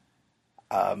he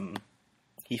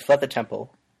fled the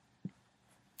temple.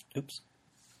 Oops.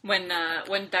 When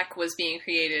Beck was being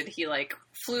created, he, like,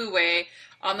 flew away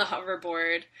on the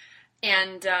hoverboard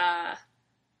and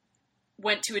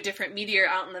went to a different meteor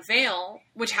out in the Vale,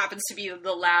 which happens to be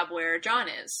the lab where John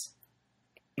is.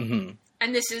 Mm-hmm.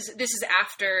 And this is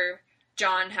after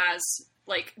John has,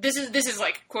 like, this is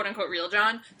like, quote unquote real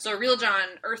John. So real John,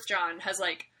 Earth John, has,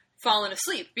 like, fallen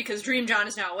asleep because Dream John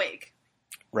is now awake.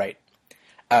 Right.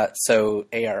 So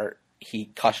AR,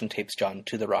 he caution tapes John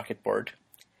to the rocket board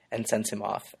and sends him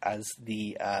off as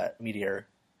the meteor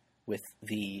with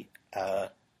the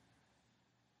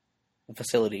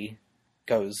facility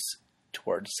goes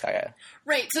towards Skya.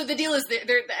 Right, so the deal is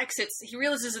the exits, he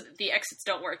realizes that the exits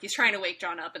don't work. He's trying to wake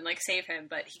John up and, like, save him,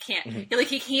 but he can't.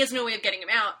 Mm-hmm. He has no way of getting him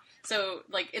out, so,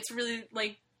 like, it's really,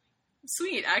 like,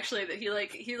 sweet, actually, that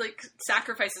he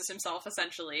sacrifices himself,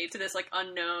 essentially, to this, like,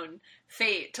 unknown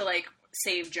fate to, like,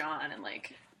 save John and,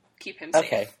 like, keep him safe.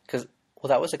 Okay, because... Well,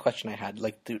 that was a question I had.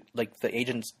 Like, the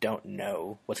agents don't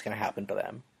know what's going to happen to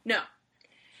them. No,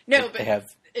 like, but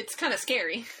it's kind of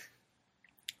scary.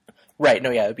 Right,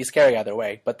 no, yeah, it'd be scary either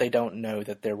way, but they don't know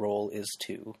that their role is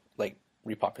to, like,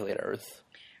 repopulate Earth.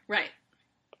 Right.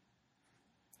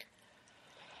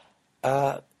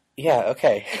 Yeah,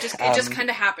 okay. It just kind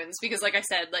of happens, because, like I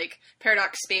said, like,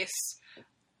 Paradox Space,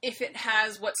 if it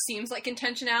has what seems like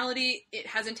intentionality, it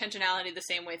has intentionality the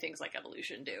same way things like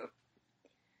Evolution do.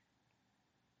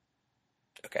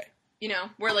 Okay. You know,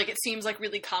 where, like, it seems like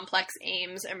really complex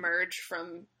aims emerge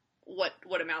from what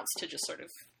amounts to just sort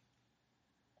of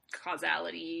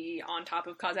causality on top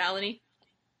of causality.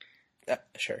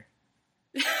 Sure.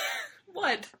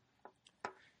 What?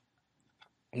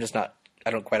 I'm just not...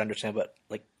 I don't quite understand what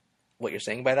you're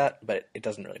saying by that, but it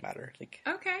doesn't really matter. Like,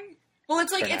 okay. Well,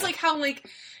 it's like how, like,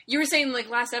 you were saying, like,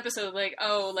 last episode, like,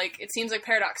 oh, like, it seems like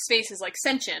Paradox Space is, like,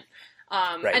 sentient.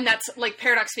 Right. And that's, like,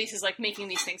 Paradox Space is, like, making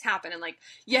these things happen. And, like,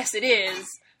 yes, it is,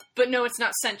 but no, it's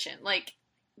not sentient. Like,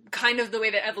 kind of the way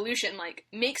that Evolution, like,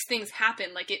 makes things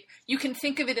happen. Like, you can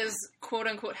think of it as,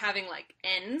 quote-unquote, having, like,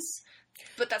 ends,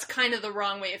 but that's kind of the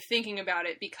wrong way of thinking about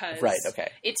it, because... Right, okay.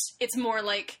 It's more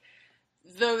like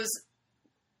those,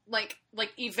 like,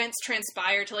 events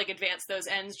transpire to, like, advance those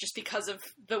ends just because of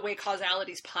the way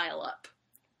causalities pile up.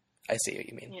 I see what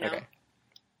you mean. You know? Okay.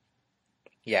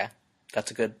 Yeah,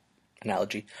 that's a good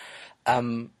analogy.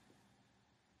 So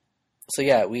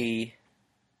yeah, we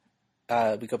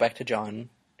go back to John,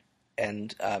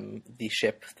 and the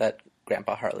ship that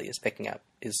Grandpa Harley is picking up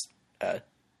is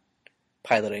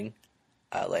piloting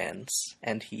lands,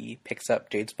 and he picks up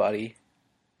Jade's body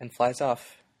and flies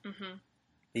off, mm-hmm.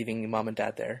 leaving Mom and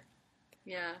Dad there.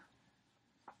 Yeah.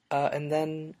 And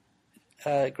then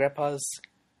Grandpa's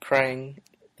crying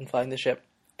and flying the ship,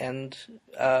 and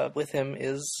with him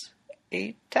is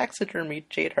a taxidermy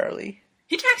Jade Harley.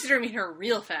 He taxidermied her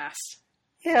real fast.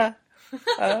 Yeah.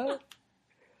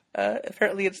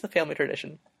 Apparently it's the family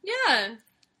tradition. Yeah.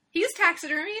 He's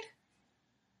taxidermied.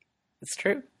 It's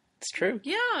true. It's true.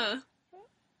 Yeah.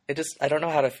 I don't know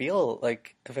how to feel,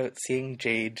 like, about seeing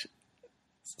Jade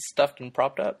stuffed and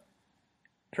propped up.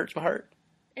 It hurts my heart.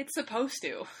 It's supposed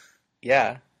to.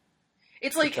 Yeah.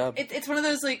 It's like, it's one of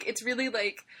those, like, it's really,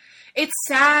 like, it's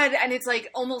sad, and it's, like,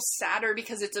 almost sadder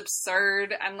because it's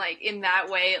absurd, and, like, in that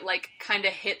way, it, like, kind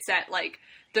of hits at, like,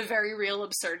 the very real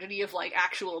absurdity of, like,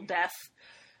 actual death.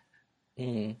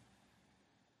 Mm.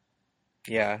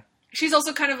 Yeah. She's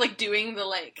also kind of, like, doing the,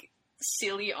 like,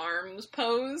 silly arms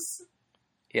pose.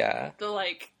 Yeah. The,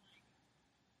 like...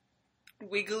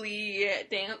 wiggly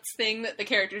dance thing that the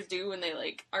characters do when they,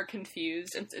 like, are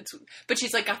confused. But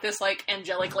she's, like, got this, like,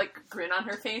 angelic, like, grin on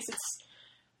her face. It's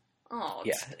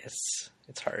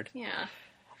hard. Yeah.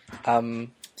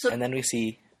 And then we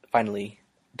see, finally,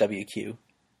 WQ.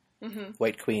 Mm-hmm.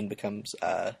 White Queen becomes,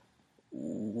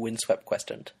 windswept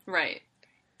questant. Right.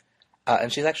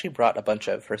 And she's actually brought a bunch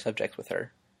of her subjects with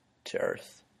her to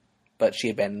Earth. But she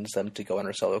abandons them to go on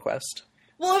her solo quest.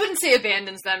 Well, I wouldn't say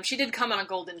abandons them. She did come on a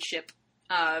golden ship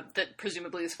that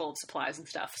presumably is full of supplies and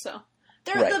stuff, so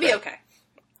they'll be okay.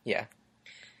 Yeah.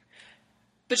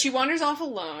 But she wanders off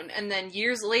alone, and then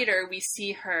years later we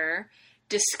see her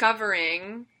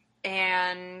discovering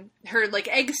her, like,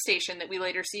 egg station that we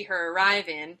later see her arrive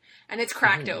in, and it's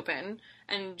cracked open,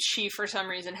 and she, for some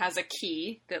reason, has a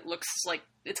key that looks like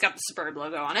it's got the Superb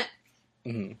logo on it.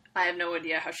 Mm-hmm. I have no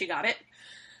idea how she got it.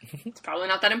 It's probably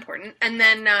not that important. And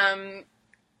then,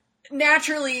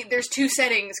 naturally, there's two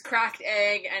settings, cracked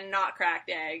egg and not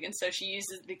cracked egg, and so she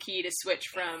uses the key to switch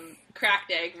from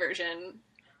cracked egg version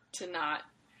to not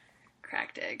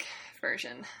cracked egg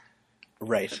version.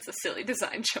 Right. It's a silly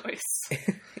design choice.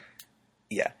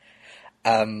 Yeah.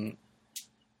 I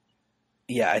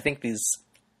think these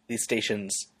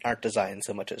stations aren't designed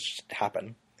so much as just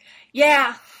happen.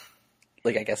 Yeah.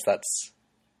 Like, I guess that's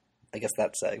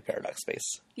paradox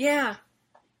space. Yeah.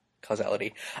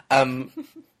 Causality. So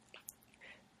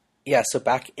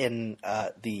back in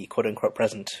the quote-unquote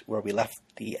present where we left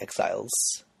the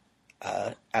exiles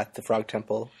at the Frog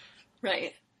Temple.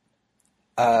 Right.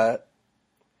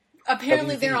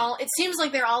 Apparently WV. it seems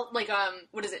like they're all, like,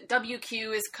 what is it,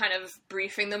 WQ is kind of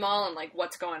briefing them all on, like,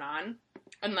 what's going on.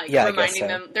 And, like, reminding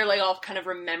them, they're, like, all kind of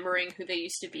remembering who they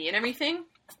used to be and everything.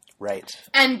 Right.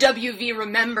 And WV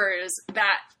remembers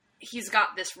that he's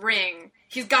got this ring,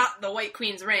 he's got the White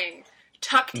Queen's ring,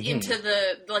 tucked into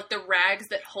the rags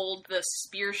that hold the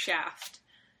spear shaft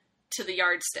to the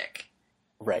yardstick.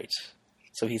 Right.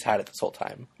 So he's had it this whole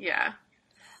time. Yeah.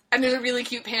 And there's a really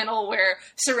cute panel where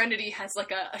Serenity has,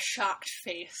 like, a shocked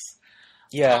face.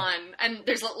 Yeah. And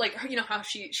there's, like, you know how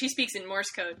she speaks in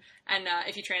Morse code, and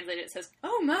if you translate it, it says,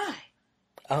 "Oh my."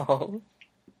 Oh.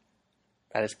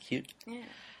 That is cute. Yeah.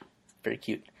 Very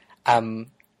cute. And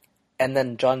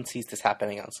then John sees this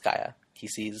happening on Skya. He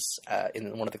sees,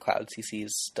 in one of the clouds, he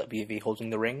sees WV holding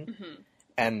the ring,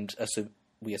 and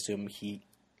we assume he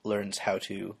learns how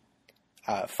to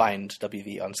find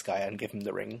WV on Skya and give him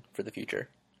the ring for the future.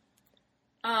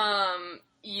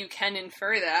 You can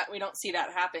infer that. We don't see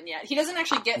that happen yet. He doesn't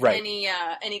actually get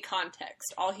any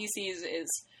context. All he sees is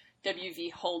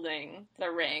WV holding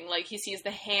the ring. Like, he sees the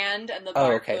hand and the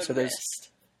barcode wrist.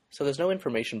 So there's no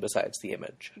information besides the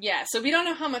image. Yeah, so we don't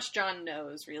know how much John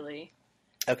knows, really,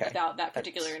 about that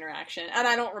particular interaction. And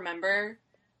I don't remember.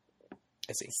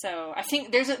 I see. So I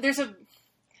think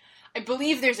I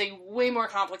believe there's a way more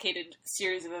complicated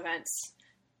series of events,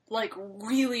 like,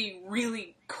 really,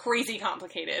 really crazy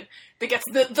complicated, that gets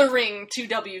the ring to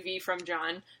WV from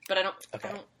John, but I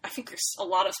think there's a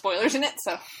lot of spoilers in it,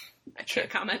 so I can't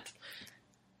comment.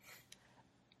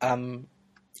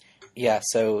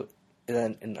 So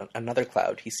then in another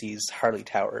cloud, he sees Harley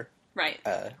Tower. Right.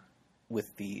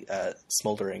 With the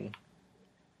smoldering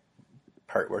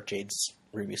part where Jade's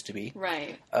room used to be.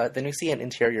 Right. Then we see an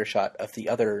interior shot of the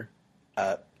other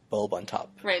bulb on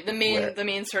top. Right, the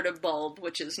main sort of bulb,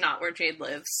 which is not where Jade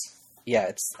lives. Yeah,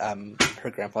 it's her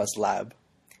grandpa's lab,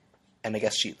 and I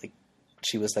guess she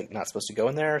was, like, not supposed to go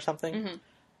in there or something.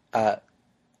 Mm-hmm.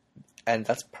 And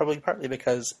that's probably partly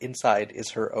because inside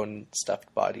is her own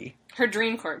stuffed body. Her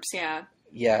dream corpse, yeah.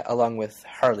 Yeah, along with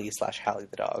Harley/Hallie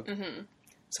the dog. Mm-hmm.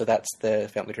 So that's the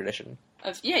family tradition.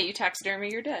 You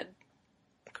taxidermy your dead.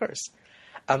 Of course.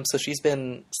 So she's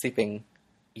been sleeping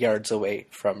yards away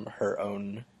from her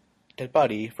own dead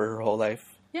body for her whole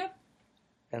life. Yep.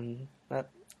 And that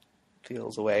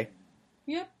feels away.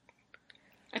 Yep.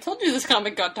 I told you this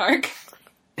comic got dark.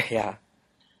 Yeah.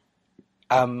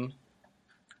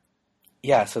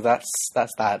 So that's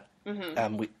that.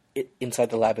 Mm-hmm. Inside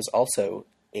the lab is also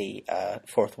a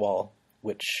fourth wall,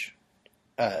 which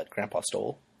Grandpa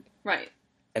stole. Right.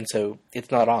 And so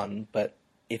it's not on, but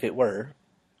if it were,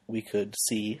 we could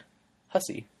see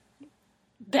Hussey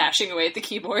bashing away at the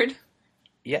keyboard.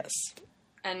 Yes.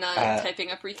 And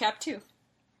typing up recap too.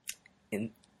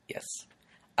 Yes.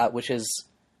 Which is,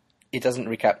 it doesn't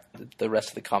recap the rest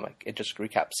of the comic. It just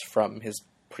recaps from his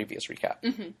previous recap.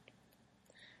 Mm-hmm.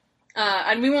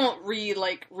 And we won't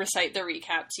recite the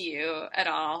recap to you at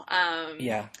all.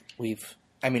 Yeah. We've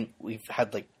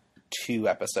had, like, 2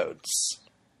 episodes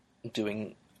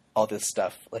doing all this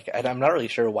stuff. Like, and I'm not really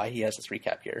sure why he has this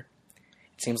recap here.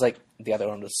 It seems like the other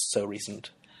one was so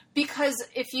recent. Because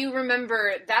if you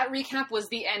remember, that recap was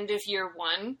the end of year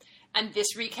 1, and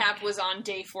this recap was on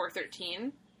day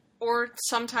 413, or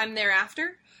sometime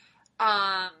thereafter.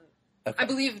 Okay. I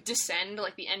believe Descend,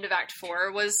 like the end of Act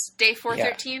 4, was day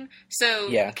 413. So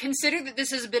consider that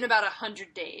this has been about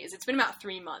 100 days. It's been about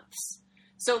 3 months.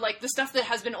 So, like, the stuff that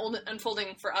has been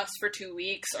unfolding for us for 2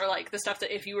 weeks, or, like, the stuff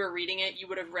that if you were reading it, you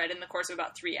would have read in the course of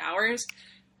about 3 hours,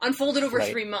 unfolded over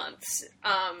 3 months.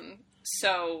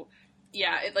 So,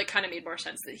 yeah, it, like, kind of made more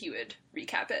sense that he would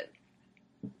recap it.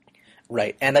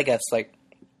 Right. And I guess, like,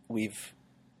 we've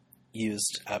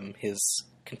used his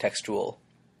contextual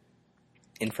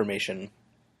information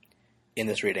in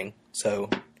this reading, so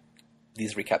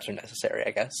these recaps are necessary,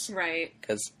 I guess. Right.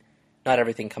 Because not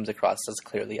everything comes across as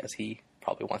clearly as he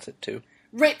probably wants it to.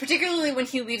 Right, particularly when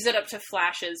he leaves it up to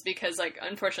flashes, because, like,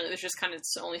 unfortunately, there's just kind of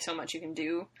only so much you can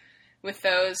do with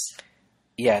those.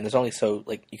 Yeah, and there's only so,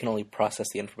 like, you can only process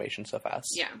the information so fast.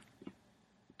 Yeah.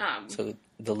 So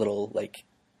the little, like,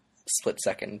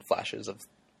 split-second flashes of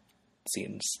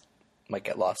scenes might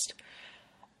get lost.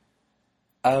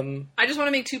 I just want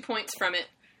to make 2 points from it.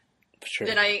 Sure.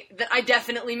 That I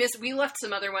definitely missed. We left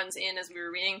some other ones in as we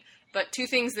were reading, but 2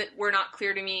 things that were not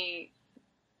clear to me,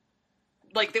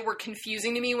 like, that were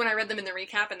confusing to me when I read them in the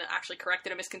recap and that actually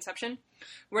corrected a misconception,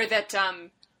 were that,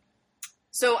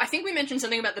 so I think we mentioned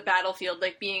something about the battlefield,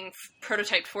 like, being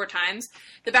prototyped 4 times.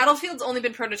 The battlefield's only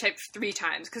been prototyped 3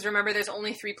 times, because remember, there's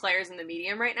only 3 players in the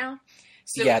medium right now.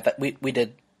 So, yeah, we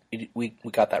did. We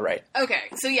got that right. Okay,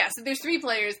 so yeah, so there's 3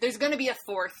 players, there's going to be a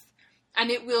 4th, and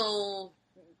it will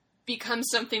become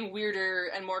something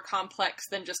weirder and more complex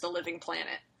than just a living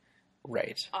planet.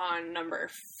 Right. On number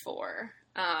 4.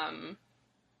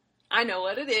 I know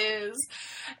what it is,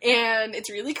 and it's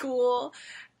really cool.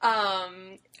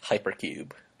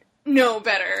 Hypercube. No,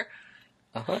 better.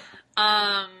 Uh-huh.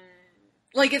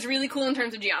 Like, it's really cool in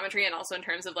terms of geometry and also in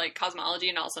terms of, like, cosmology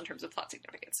and also in terms of plot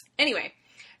significance. Anyway,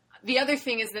 the other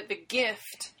thing is that the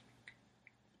gift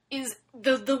is...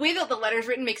 The way that the letter's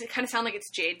written makes it kind of sound like it's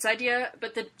Jade's idea,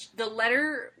 but the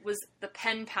letter was the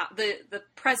pen pal... The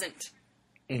present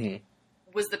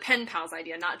was the pen pal's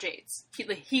idea, not Jade's.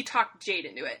 He talked Jade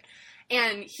into it.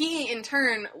 And he, in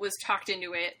turn, was talked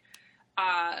into it.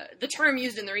 The term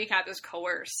used in the recap is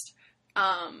coerced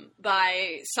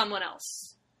by someone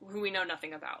else who we know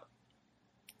nothing about.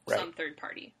 Right. Some third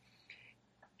party.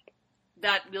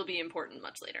 That will be important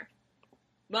much later.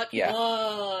 Much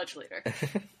later.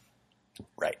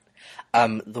 Right.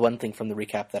 The one thing from the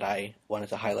recap that I wanted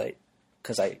to highlight,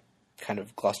 because I kind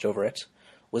of glossed over it,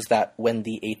 was that when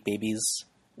the 8 babies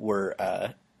were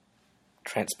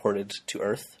transported to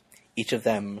Earth, each of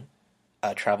them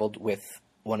traveled with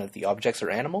one of the objects or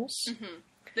animals. Mm-hmm.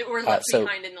 That were left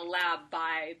behind in the lab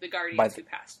by the Guardians who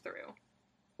passed through.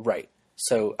 Right.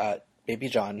 So, Baby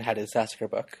John had his Sassacre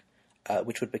book,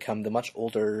 which would become the much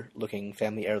older-looking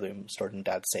family heirloom stored in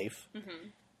Dad's safe.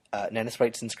 Mm-hmm. Nana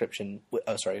Sprite's inscription...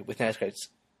 with Nana Sprite's...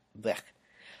 Blech.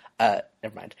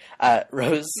 Never mind.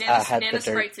 Rose had Nana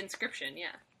Sprite's inscription,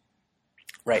 yeah.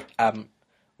 Right.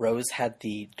 Rose had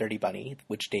the dirty bunny,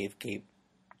 which Dave gave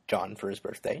John for his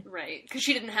birthday. Right, because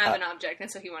she didn't have an object, and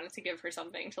so he wanted to give her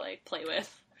something to, like, play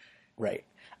with. Right.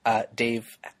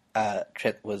 Dave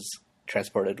was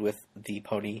transported with the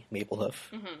pony Maplehoof.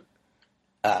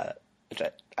 Mm-hmm. Which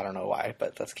I don't know why,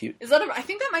 but that's cute. Is that I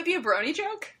think that might be a brony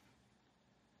joke.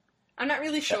 I'm not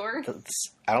really sure.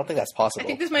 I don't think that's possible. I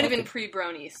think this might have been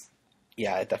pre-bronies.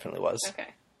 Yeah, it definitely was. Okay.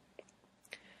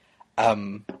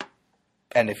 And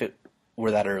if it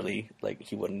were that early, like,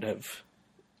 he wouldn't have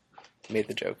made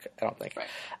the joke, I don't think.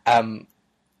 Right.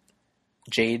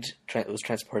 Jade was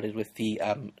transported with the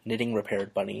knitting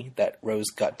repaired bunny that Rose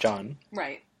got John.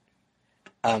 Right.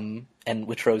 And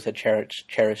which Rose had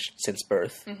cherished since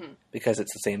birth, because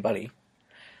it's the same bunny.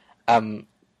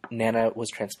 Nana was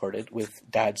transported with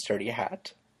Dad's dirty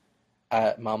hat.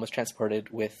 Mom was transported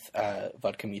with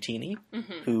Vodka Mutini,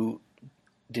 who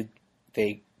did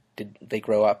they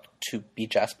grow up to be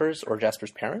Jasper's or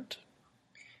Jasper's parent?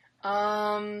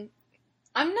 I'm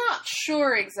not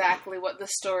sure exactly what the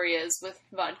story is with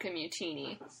Vodka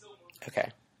Mutini. Okay.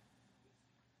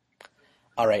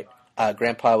 All right.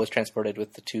 Grandpa was transported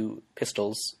with the 2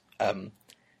 pistols,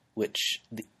 which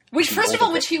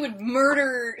which he would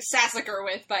murder Sassacre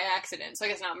with by accident. So I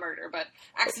guess not murder, but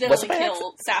accidentally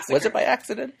kill Sassacre. Was it by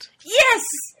accident? Yes!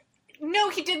 No,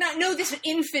 he did not. No, this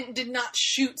infant did not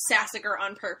shoot Sassacre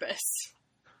on purpose.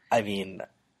 I mean,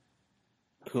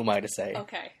 who am I to say?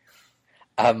 Okay.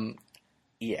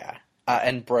 Yeah.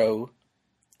 And Bro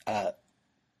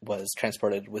was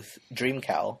transported with Dream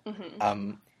Cal,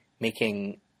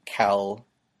 making Cal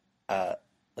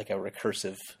like a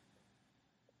recursive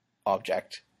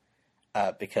object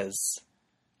because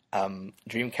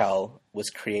Dream Cal was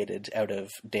created out of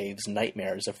Dave's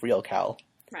nightmares of Real Cal.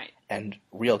 Right. And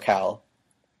Real Cal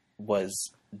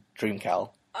was Dream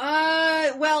Cal.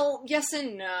 Well, yes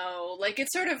and no. Like,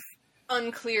 it's sort of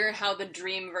unclear how the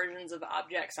dream versions of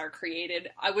objects are created.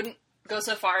 I wouldn't go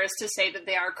so far as to say that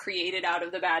they are created out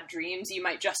of the bad dreams. You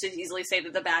might just as easily say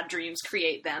that the bad dreams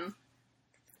create them.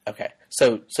 Okay.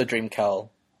 So Dream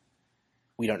Cal,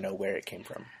 we don't know where it came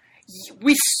from.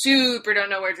 We super don't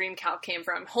know where Dream Cal came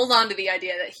from. Hold on to the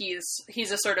idea that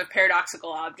he's a sort of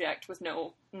paradoxical object with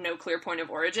no clear point of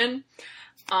origin.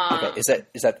 Okay.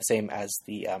 Is that the same as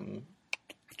the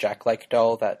Jack-like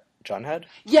doll that John had?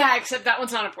 Yeah, except that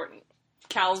one's not important.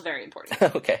 Cal's very important.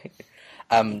 Okay.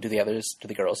 Do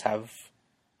the girls have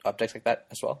objects like that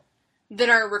as well? That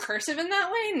are recursive in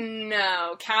that way?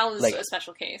 No. Cal is a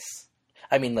special case.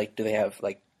 I mean, like, do they have,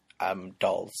 like,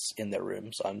 dolls in their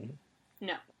rooms on...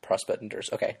 No. Prospectors.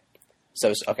 Okay.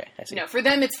 So, okay, I see. No, for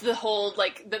them it's the whole,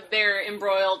 like, they're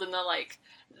embroiled in the, like,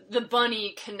 the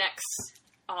bunny connects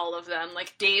all of them.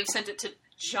 Like, Dave sent it to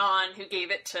John, who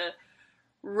gave it to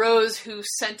Rose, who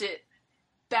sent it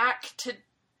back to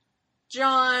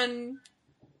John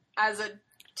as a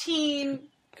teen.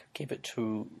 Gave it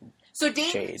to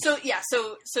Dave. Jade.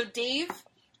 So Dave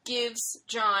gives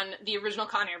John the original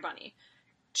Conair bunny.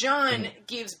 John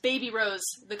gives baby Rose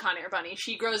the Conair bunny.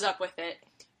 She grows up with it,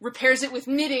 repairs it with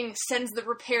knitting, sends the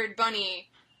repaired bunny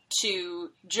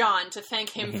to John to thank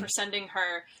him for sending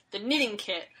her the knitting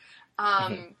kit.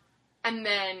 And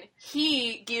then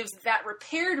he gives that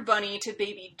repaired bunny to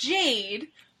baby Jade,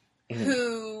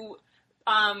 who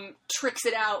tricks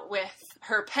it out with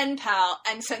her pen pal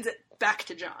and sends it back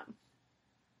to John.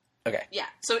 Okay. Yeah,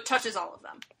 so it touches all of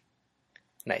them.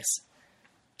 Nice.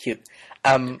 Cute.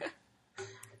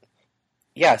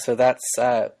 Yeah, so that's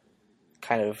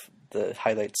kind of the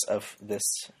highlights of this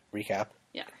recap.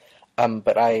 Yeah.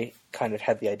 But I kind of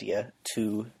had the idea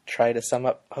to try to sum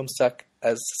up Homestuck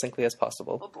as succinctly as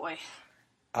possible. Oh boy.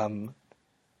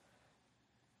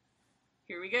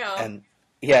 Here we go. And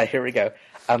yeah, here we go.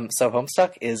 So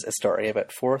Homestuck is a story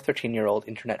about 4 13-year-old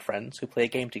internet friends who play a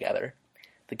game together.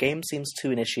 The game seems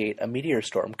to initiate a meteor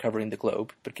storm covering the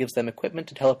globe, but gives them equipment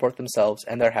to teleport themselves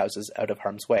and their houses out of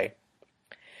harm's way.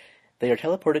 They are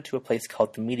teleported to a place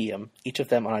called the Medium, each of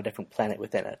them on a different planet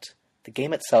within it. The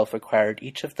game itself required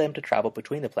each of them to travel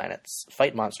between the planets,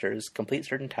 fight monsters, complete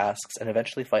certain tasks, and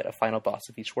eventually fight a final boss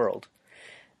of each world.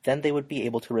 Then they would be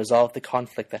able to resolve the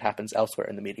conflict that happens elsewhere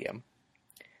in the Medium.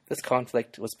 This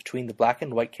conflict was between the Black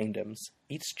and White Kingdoms,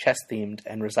 each chess-themed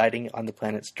and residing on the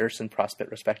planets Durst and Prospect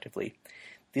respectively.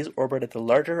 These orbited the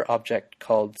larger object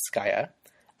called Skaya,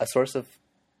 a source of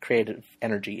creative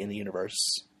energy in the universe.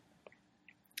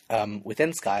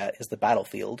 Within Skaya is the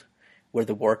battlefield, where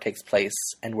the war takes place,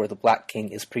 and where the Black King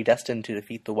is predestined to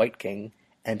defeat the White King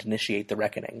and initiate the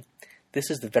Reckoning. This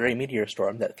is the very meteor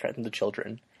storm that threatened the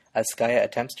children, as Skaya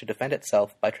attempts to defend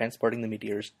itself by transporting the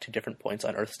meteors to different points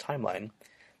on Earth's timeline,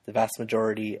 the vast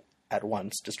majority at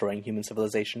once destroying human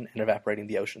civilization and evaporating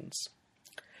the oceans.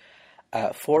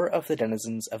 4 of the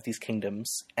denizens of these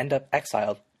kingdoms end up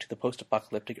exiled to the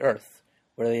post-apocalyptic Earth,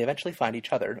 where they eventually find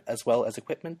each other, as well as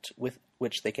equipment with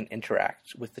which they can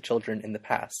interact with the children in the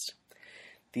past.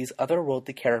 These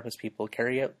otherworldly carapace people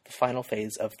carry out the final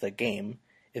phase of the game,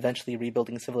 eventually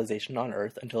rebuilding civilization on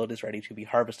Earth until it is ready to be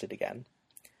harvested again.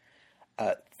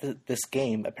 This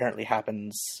game apparently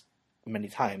happens many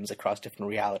times across different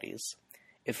realities.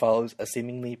 It follows a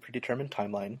seemingly predetermined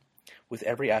timeline, with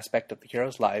every aspect of the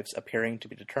heroes' lives appearing to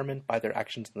be determined by their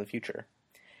actions in the future,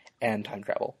 and time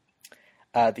travel.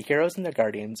 The heroes and their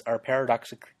guardians are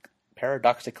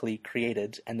paradoxically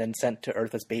created and then sent to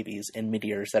Earth as babies in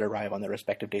meteors that arrive on their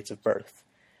respective dates of birth,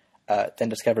 then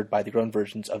discovered by the grown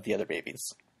versions of the other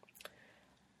babies.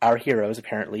 Our heroes,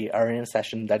 apparently, are in a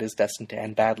session that is destined to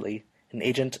end badly. An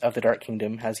agent of the Dark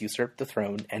Kingdom has usurped the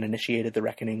throne and initiated the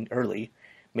Reckoning early,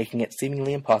 making it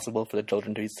seemingly impossible for the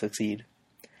children to succeed.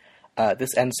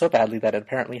 This ends so badly that it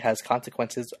apparently has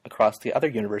consequences across the other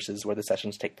universes where the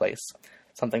sessions take place,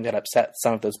 something that upsets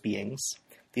some of those beings.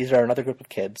 These are another group of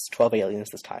kids, 12 aliens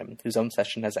this time, whose own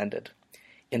session has ended.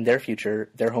 In their future,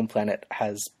 their home planet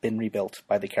has been rebuilt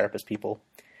by the Carapace people.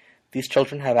 These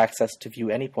children have access to view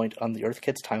any point on the Earth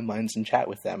Kids timelines and chat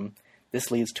with them.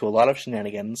 This leads to a lot of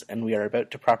shenanigans, and we are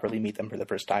about to properly meet them for the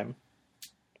first time.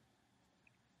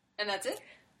 And that's it?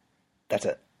 That's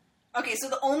it. Okay, so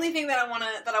the only thing that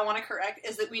I wanna correct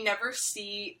is that we never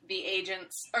see the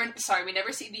agents, we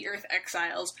never see the Earth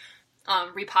exiles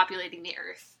repopulating the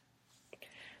Earth.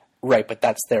 Right, but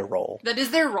that's their role. That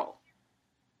is their role.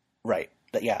 Right.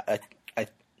 But yeah, I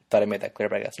thought I made that clear,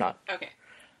 but I guess not. Okay.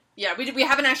 Yeah, we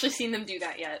haven't actually seen them do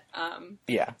that yet.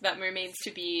 Yeah. That remains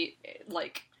to be,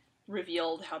 like,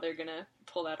 revealed how they're gonna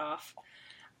pull that off.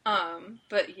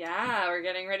 But yeah, we're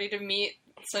getting ready to meet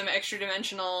some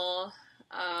extra-dimensional,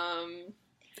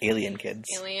 alien kids.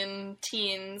 Alien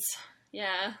teens.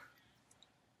 Yeah.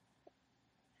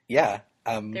 Yeah.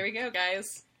 There we go, guys.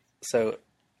 So,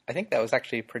 I think that was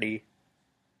actually pretty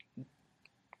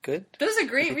good. That was a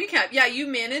great recap. Yeah, you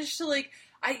managed to, like,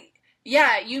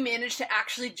 you managed to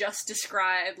actually just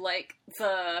describe, like,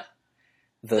 the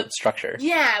structure.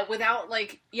 Yeah, without,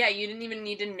 like, you didn't even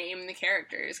need to name the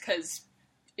characters, because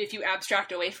if you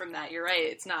abstract away from that, you're right,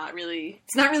 it's not really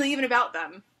even about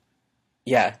them.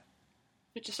 Yeah.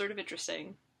 Which is sort of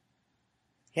interesting.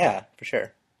 Yeah, for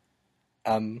sure.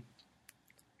 And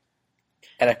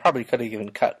I probably could have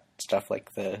even cut stuff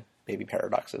like the baby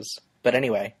paradoxes. But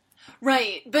anyway.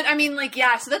 Right. But, I mean, like,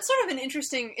 yeah, so that's sort of an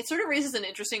interesting... It sort of raises an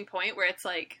interesting point where it's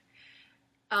like...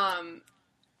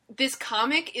 this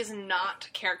comic is not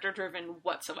character-driven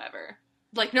whatsoever.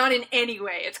 Like, not in any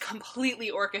way. It's completely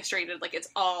orchestrated. Like, it's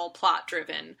all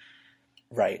plot-driven.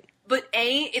 Right. But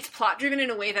it's plot-driven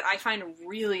in a way that I find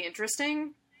really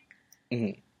interesting.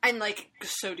 Mm-hmm. And, like,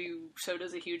 so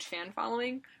does a huge fan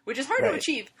following, which is hard to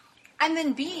achieve. And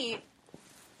then B,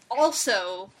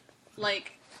 also,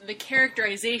 like, the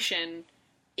characterization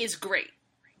is great.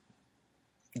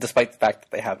 Despite the fact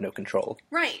that they have no control.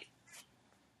 Right.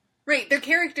 Right, their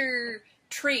character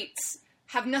traits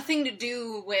have nothing to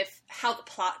do with how the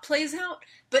plot plays out,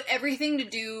 but everything to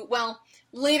do, well,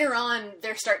 later on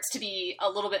there starts to be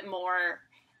a little bit more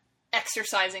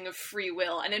exercising of free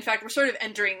will, and in fact we're sort of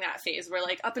entering that phase where,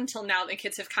 like, up until now the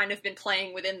kids have kind of been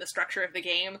playing within the structure of the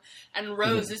game, and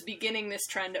Rose is beginning this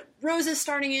trend. Rose is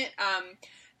starting it.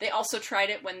 They also tried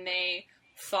it when they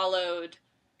followed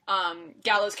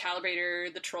Gallows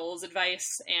Calibrator, the Troll's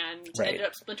advice, and ended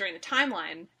up splintering the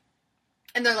timeline.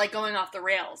 And they're, like, going off the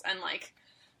rails, and, like,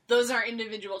 those are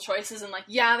individual choices, and, like,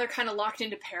 yeah, they're kind of locked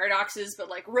into paradoxes, but,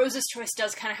 like, Rose's choice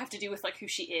does kind of have to do with, like, who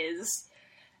she is,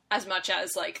 as much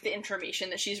as, like, the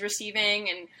information that she's receiving,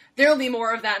 and there'll be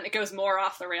more of that, and it goes more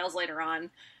off the rails later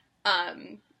on.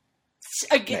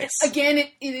 Again,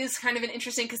 it is kind of an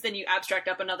interesting, because then you abstract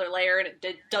up another layer, and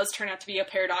it does turn out to be a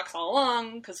paradox all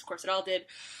along, because, of course, it all did.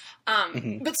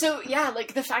 But so, yeah,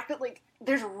 like, the fact that, like,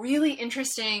 there's really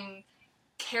interesting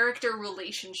character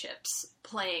relationships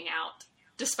playing out,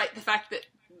 despite the fact that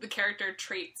the character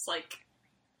traits, like,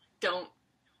 don't,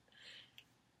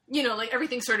 you know, like,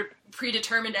 everything's sort of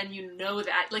predetermined, and you know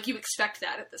that, like, you expect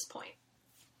that at this point.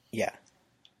 Yeah.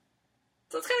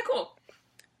 So it's kind of cool.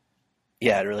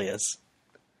 Yeah, it really is.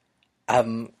 I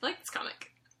like this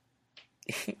comic.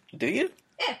 Do you?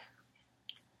 Yeah.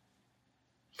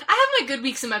 I have my good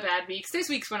weeks and my bad weeks. There's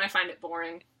weeks when I find it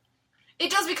boring.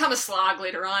 It does become a slog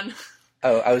later on.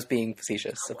 Oh, I was being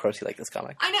facetious. Of course you like this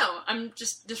comic. I know. I'm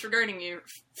just disregarding your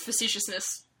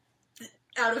facetiousness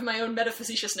out of my own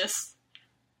meta-facetiousness.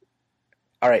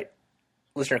 Alright.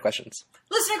 Listener questions.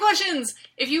 Listener questions!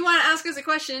 If you want to ask us a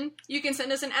question, you can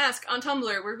send us an ask on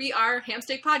Tumblr, where we are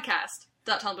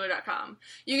hamsteakpodcast.tumblr.com.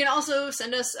 You can also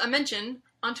send us a mention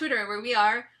on Twitter, where we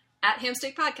are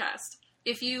 @hamsteakpodcast.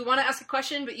 If you want to ask a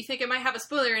question, but you think it might have a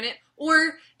spoiler in it,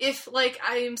 or if, like,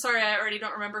 I'm sorry, I already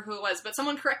don't remember who it was, but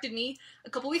someone corrected me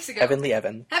a couple weeks ago. Heavenly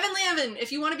Evan. Heavenly Evan!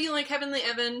 If you want to be like Heavenly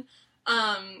Evan,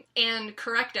 and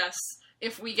correct us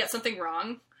if we get something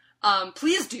wrong,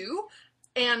 please do.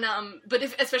 And, but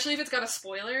especially if it's got a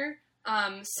spoiler,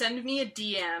 send me a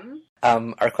DM.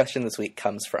 Our question this week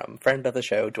comes from friend of the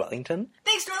show, Dwellington.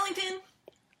 Thanks, Dwellington!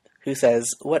 Who says,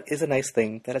 what is a nice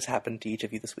thing that has happened to each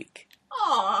of you this week?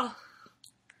 Aww.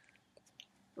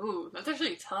 Ooh, that's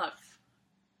actually tough.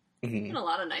 Mm-hmm. Been a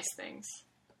lot of nice things.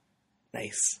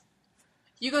 Nice.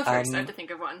 You go first. I have to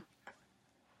think of one.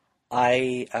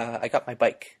 I got my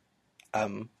bike.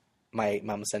 My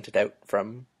mom sent it out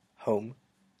from home,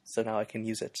 so now I can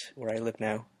use it where I live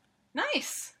now.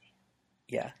 Nice.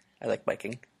 Yeah, I like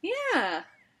biking. Yeah.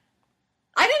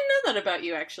 I didn't know that about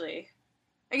you, actually.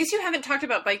 I guess you haven't talked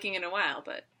about biking in a while,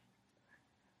 but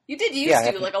you did used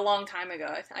to, like, a long time ago.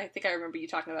 I think I remember you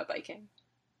talking about biking.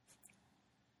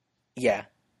 Yeah.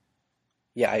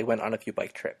 Yeah, I went on a few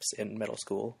bike trips in middle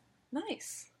school.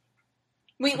 Nice.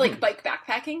 Wait, like, bike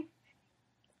backpacking?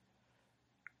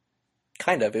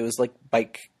 Kind of. It was like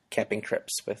bike camping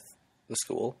trips with the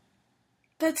school.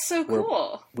 That's so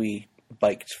cool. We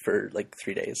biked for, like,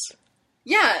 3 days.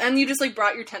 Yeah, and you just, like,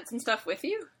 brought your tents and stuff with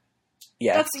you?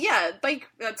 Yeah. That's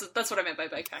what I meant by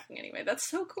bikepacking anyway. That's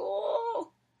so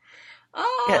cool.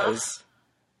 Oh. Yeah,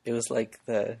 it was like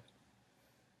the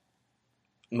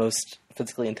most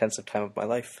physically intensive time of my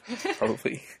life,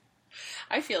 probably.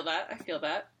 I feel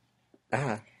that.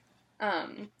 Ah.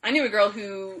 I knew a girl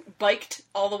who biked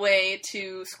all the way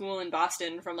to school in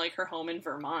Boston from, like, her home in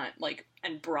Vermont, like,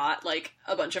 and brought, like,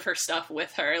 a bunch of her stuff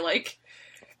with her, like,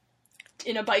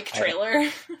 in a bike trailer.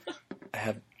 I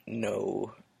have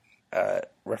no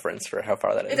reference for how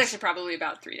far that is. It's actually probably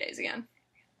about 3 days again.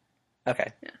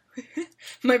 Okay. Yeah.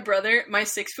 My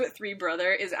 6'3"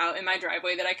 brother is out in my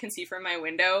driveway that I can see from my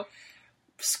window,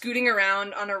 scooting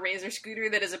around on a Razor scooter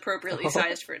that is appropriately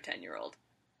sized for a 10-year-old.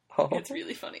 Oh. It's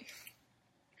really funny.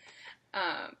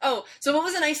 So what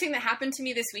was a nice thing that happened to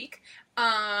me this week?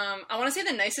 I want to say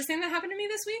the nicest thing that happened to me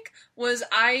this week was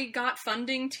I got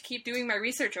funding to keep doing my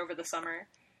research over the summer.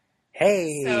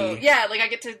 Hey! So, yeah, like,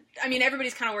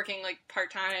 everybody's kind of working, like,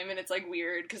 part-time, and it's, like,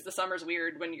 weird, because the summer's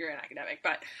weird when you're an academic,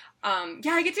 but,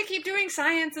 yeah, I get to keep doing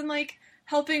science and, like,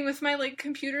 helping with my, like,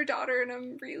 computer daughter, and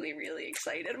I'm really, really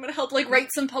excited. I'm gonna help, like,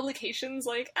 write some publications,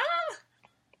 like,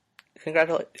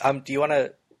 Congratulations. Do you want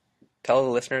to tell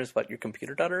the listeners what your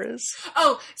computer daughter is?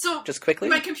 Oh, so... Just quickly?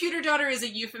 My computer daughter is a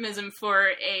euphemism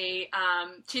for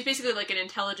she's basically, like, an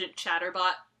intelligent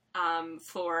chatterbot,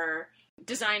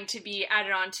 designed to be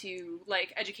added on to,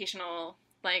 like, educational,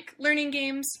 like, learning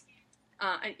games,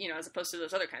 as opposed to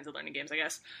those other kinds of learning games, I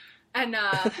guess. And,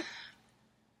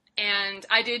 and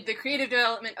I did the creative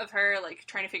development of her, like,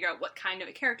 trying to figure out what kind of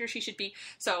a character she should be.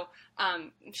 So,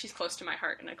 she's close to my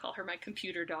heart, and I call her my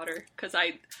computer daughter, because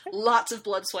lots of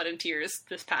blood, sweat, and tears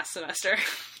this past semester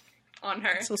on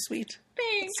her. That's so sweet.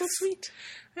 Thanks. That's so sweet.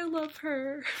 I love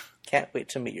her. Can't wait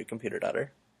to meet your computer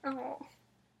daughter. Oh.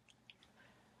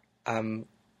 And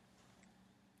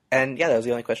yeah, that was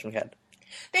the only question we had.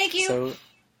 Thank you. So,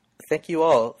 thank you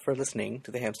all for listening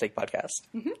to the Hamsteak Podcast.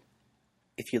 Mm-hmm.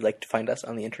 If you'd like to find us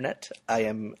on the internet, I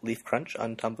am Leaf Crunch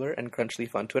on Tumblr and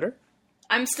Crunchleaf on Twitter.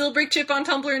 I'm still Brickchip on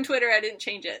Tumblr and Twitter. I didn't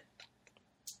change it.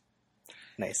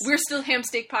 Nice. We're still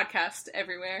Hamsteak Podcast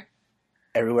everywhere.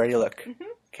 Everywhere you look. Mm-hmm.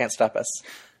 Can't stop us.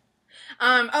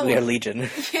 We are legion.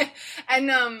 Yeah.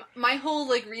 And my whole,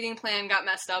 like, reading plan got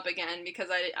messed up again because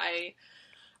I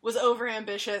was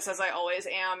overambitious, as I always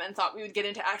am, and thought we would get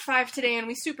into Act 5 today, and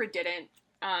we super didn't.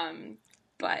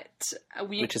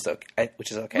 Which is okay.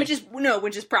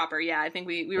 Which is proper, yeah. I think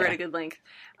we were at a good length.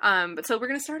 But so we're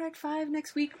going to start Act 5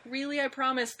 next week. Really, I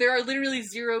promise. There are literally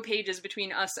 0 pages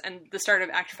between us and the start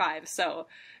of Act 5, so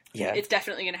yeah, it's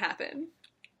definitely going to happen.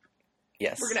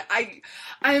 Yes.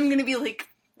 I'm going to be, like,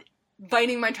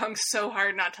 biting my tongue so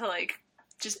hard not to, like,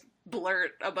 just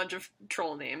blurt a bunch of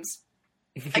troll names.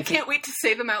 I can't wait to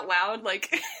say them out loud,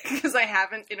 like, because I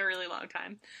haven't in a really long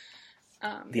time.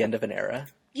 The end of an era.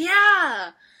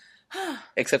 Yeah!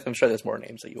 Except I'm sure there's more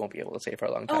names that you won't be able to say for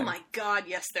a long time. Oh my god,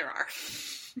 yes there are.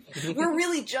 We're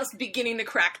really just beginning to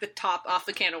crack the top off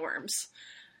the can of worms.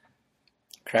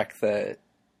 Crack the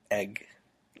egg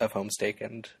of homesteak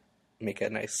and make a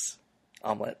nice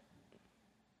omelet.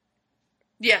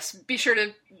 Yes, be sure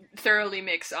to thoroughly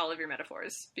mix all of your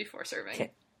metaphors before serving.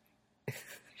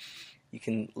 You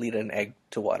can lead an egg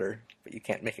to water, but you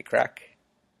can't make it crack.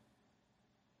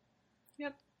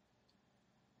 Yep.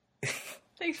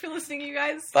 Thanks for listening, you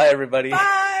guys. Bye, everybody.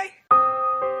 Bye!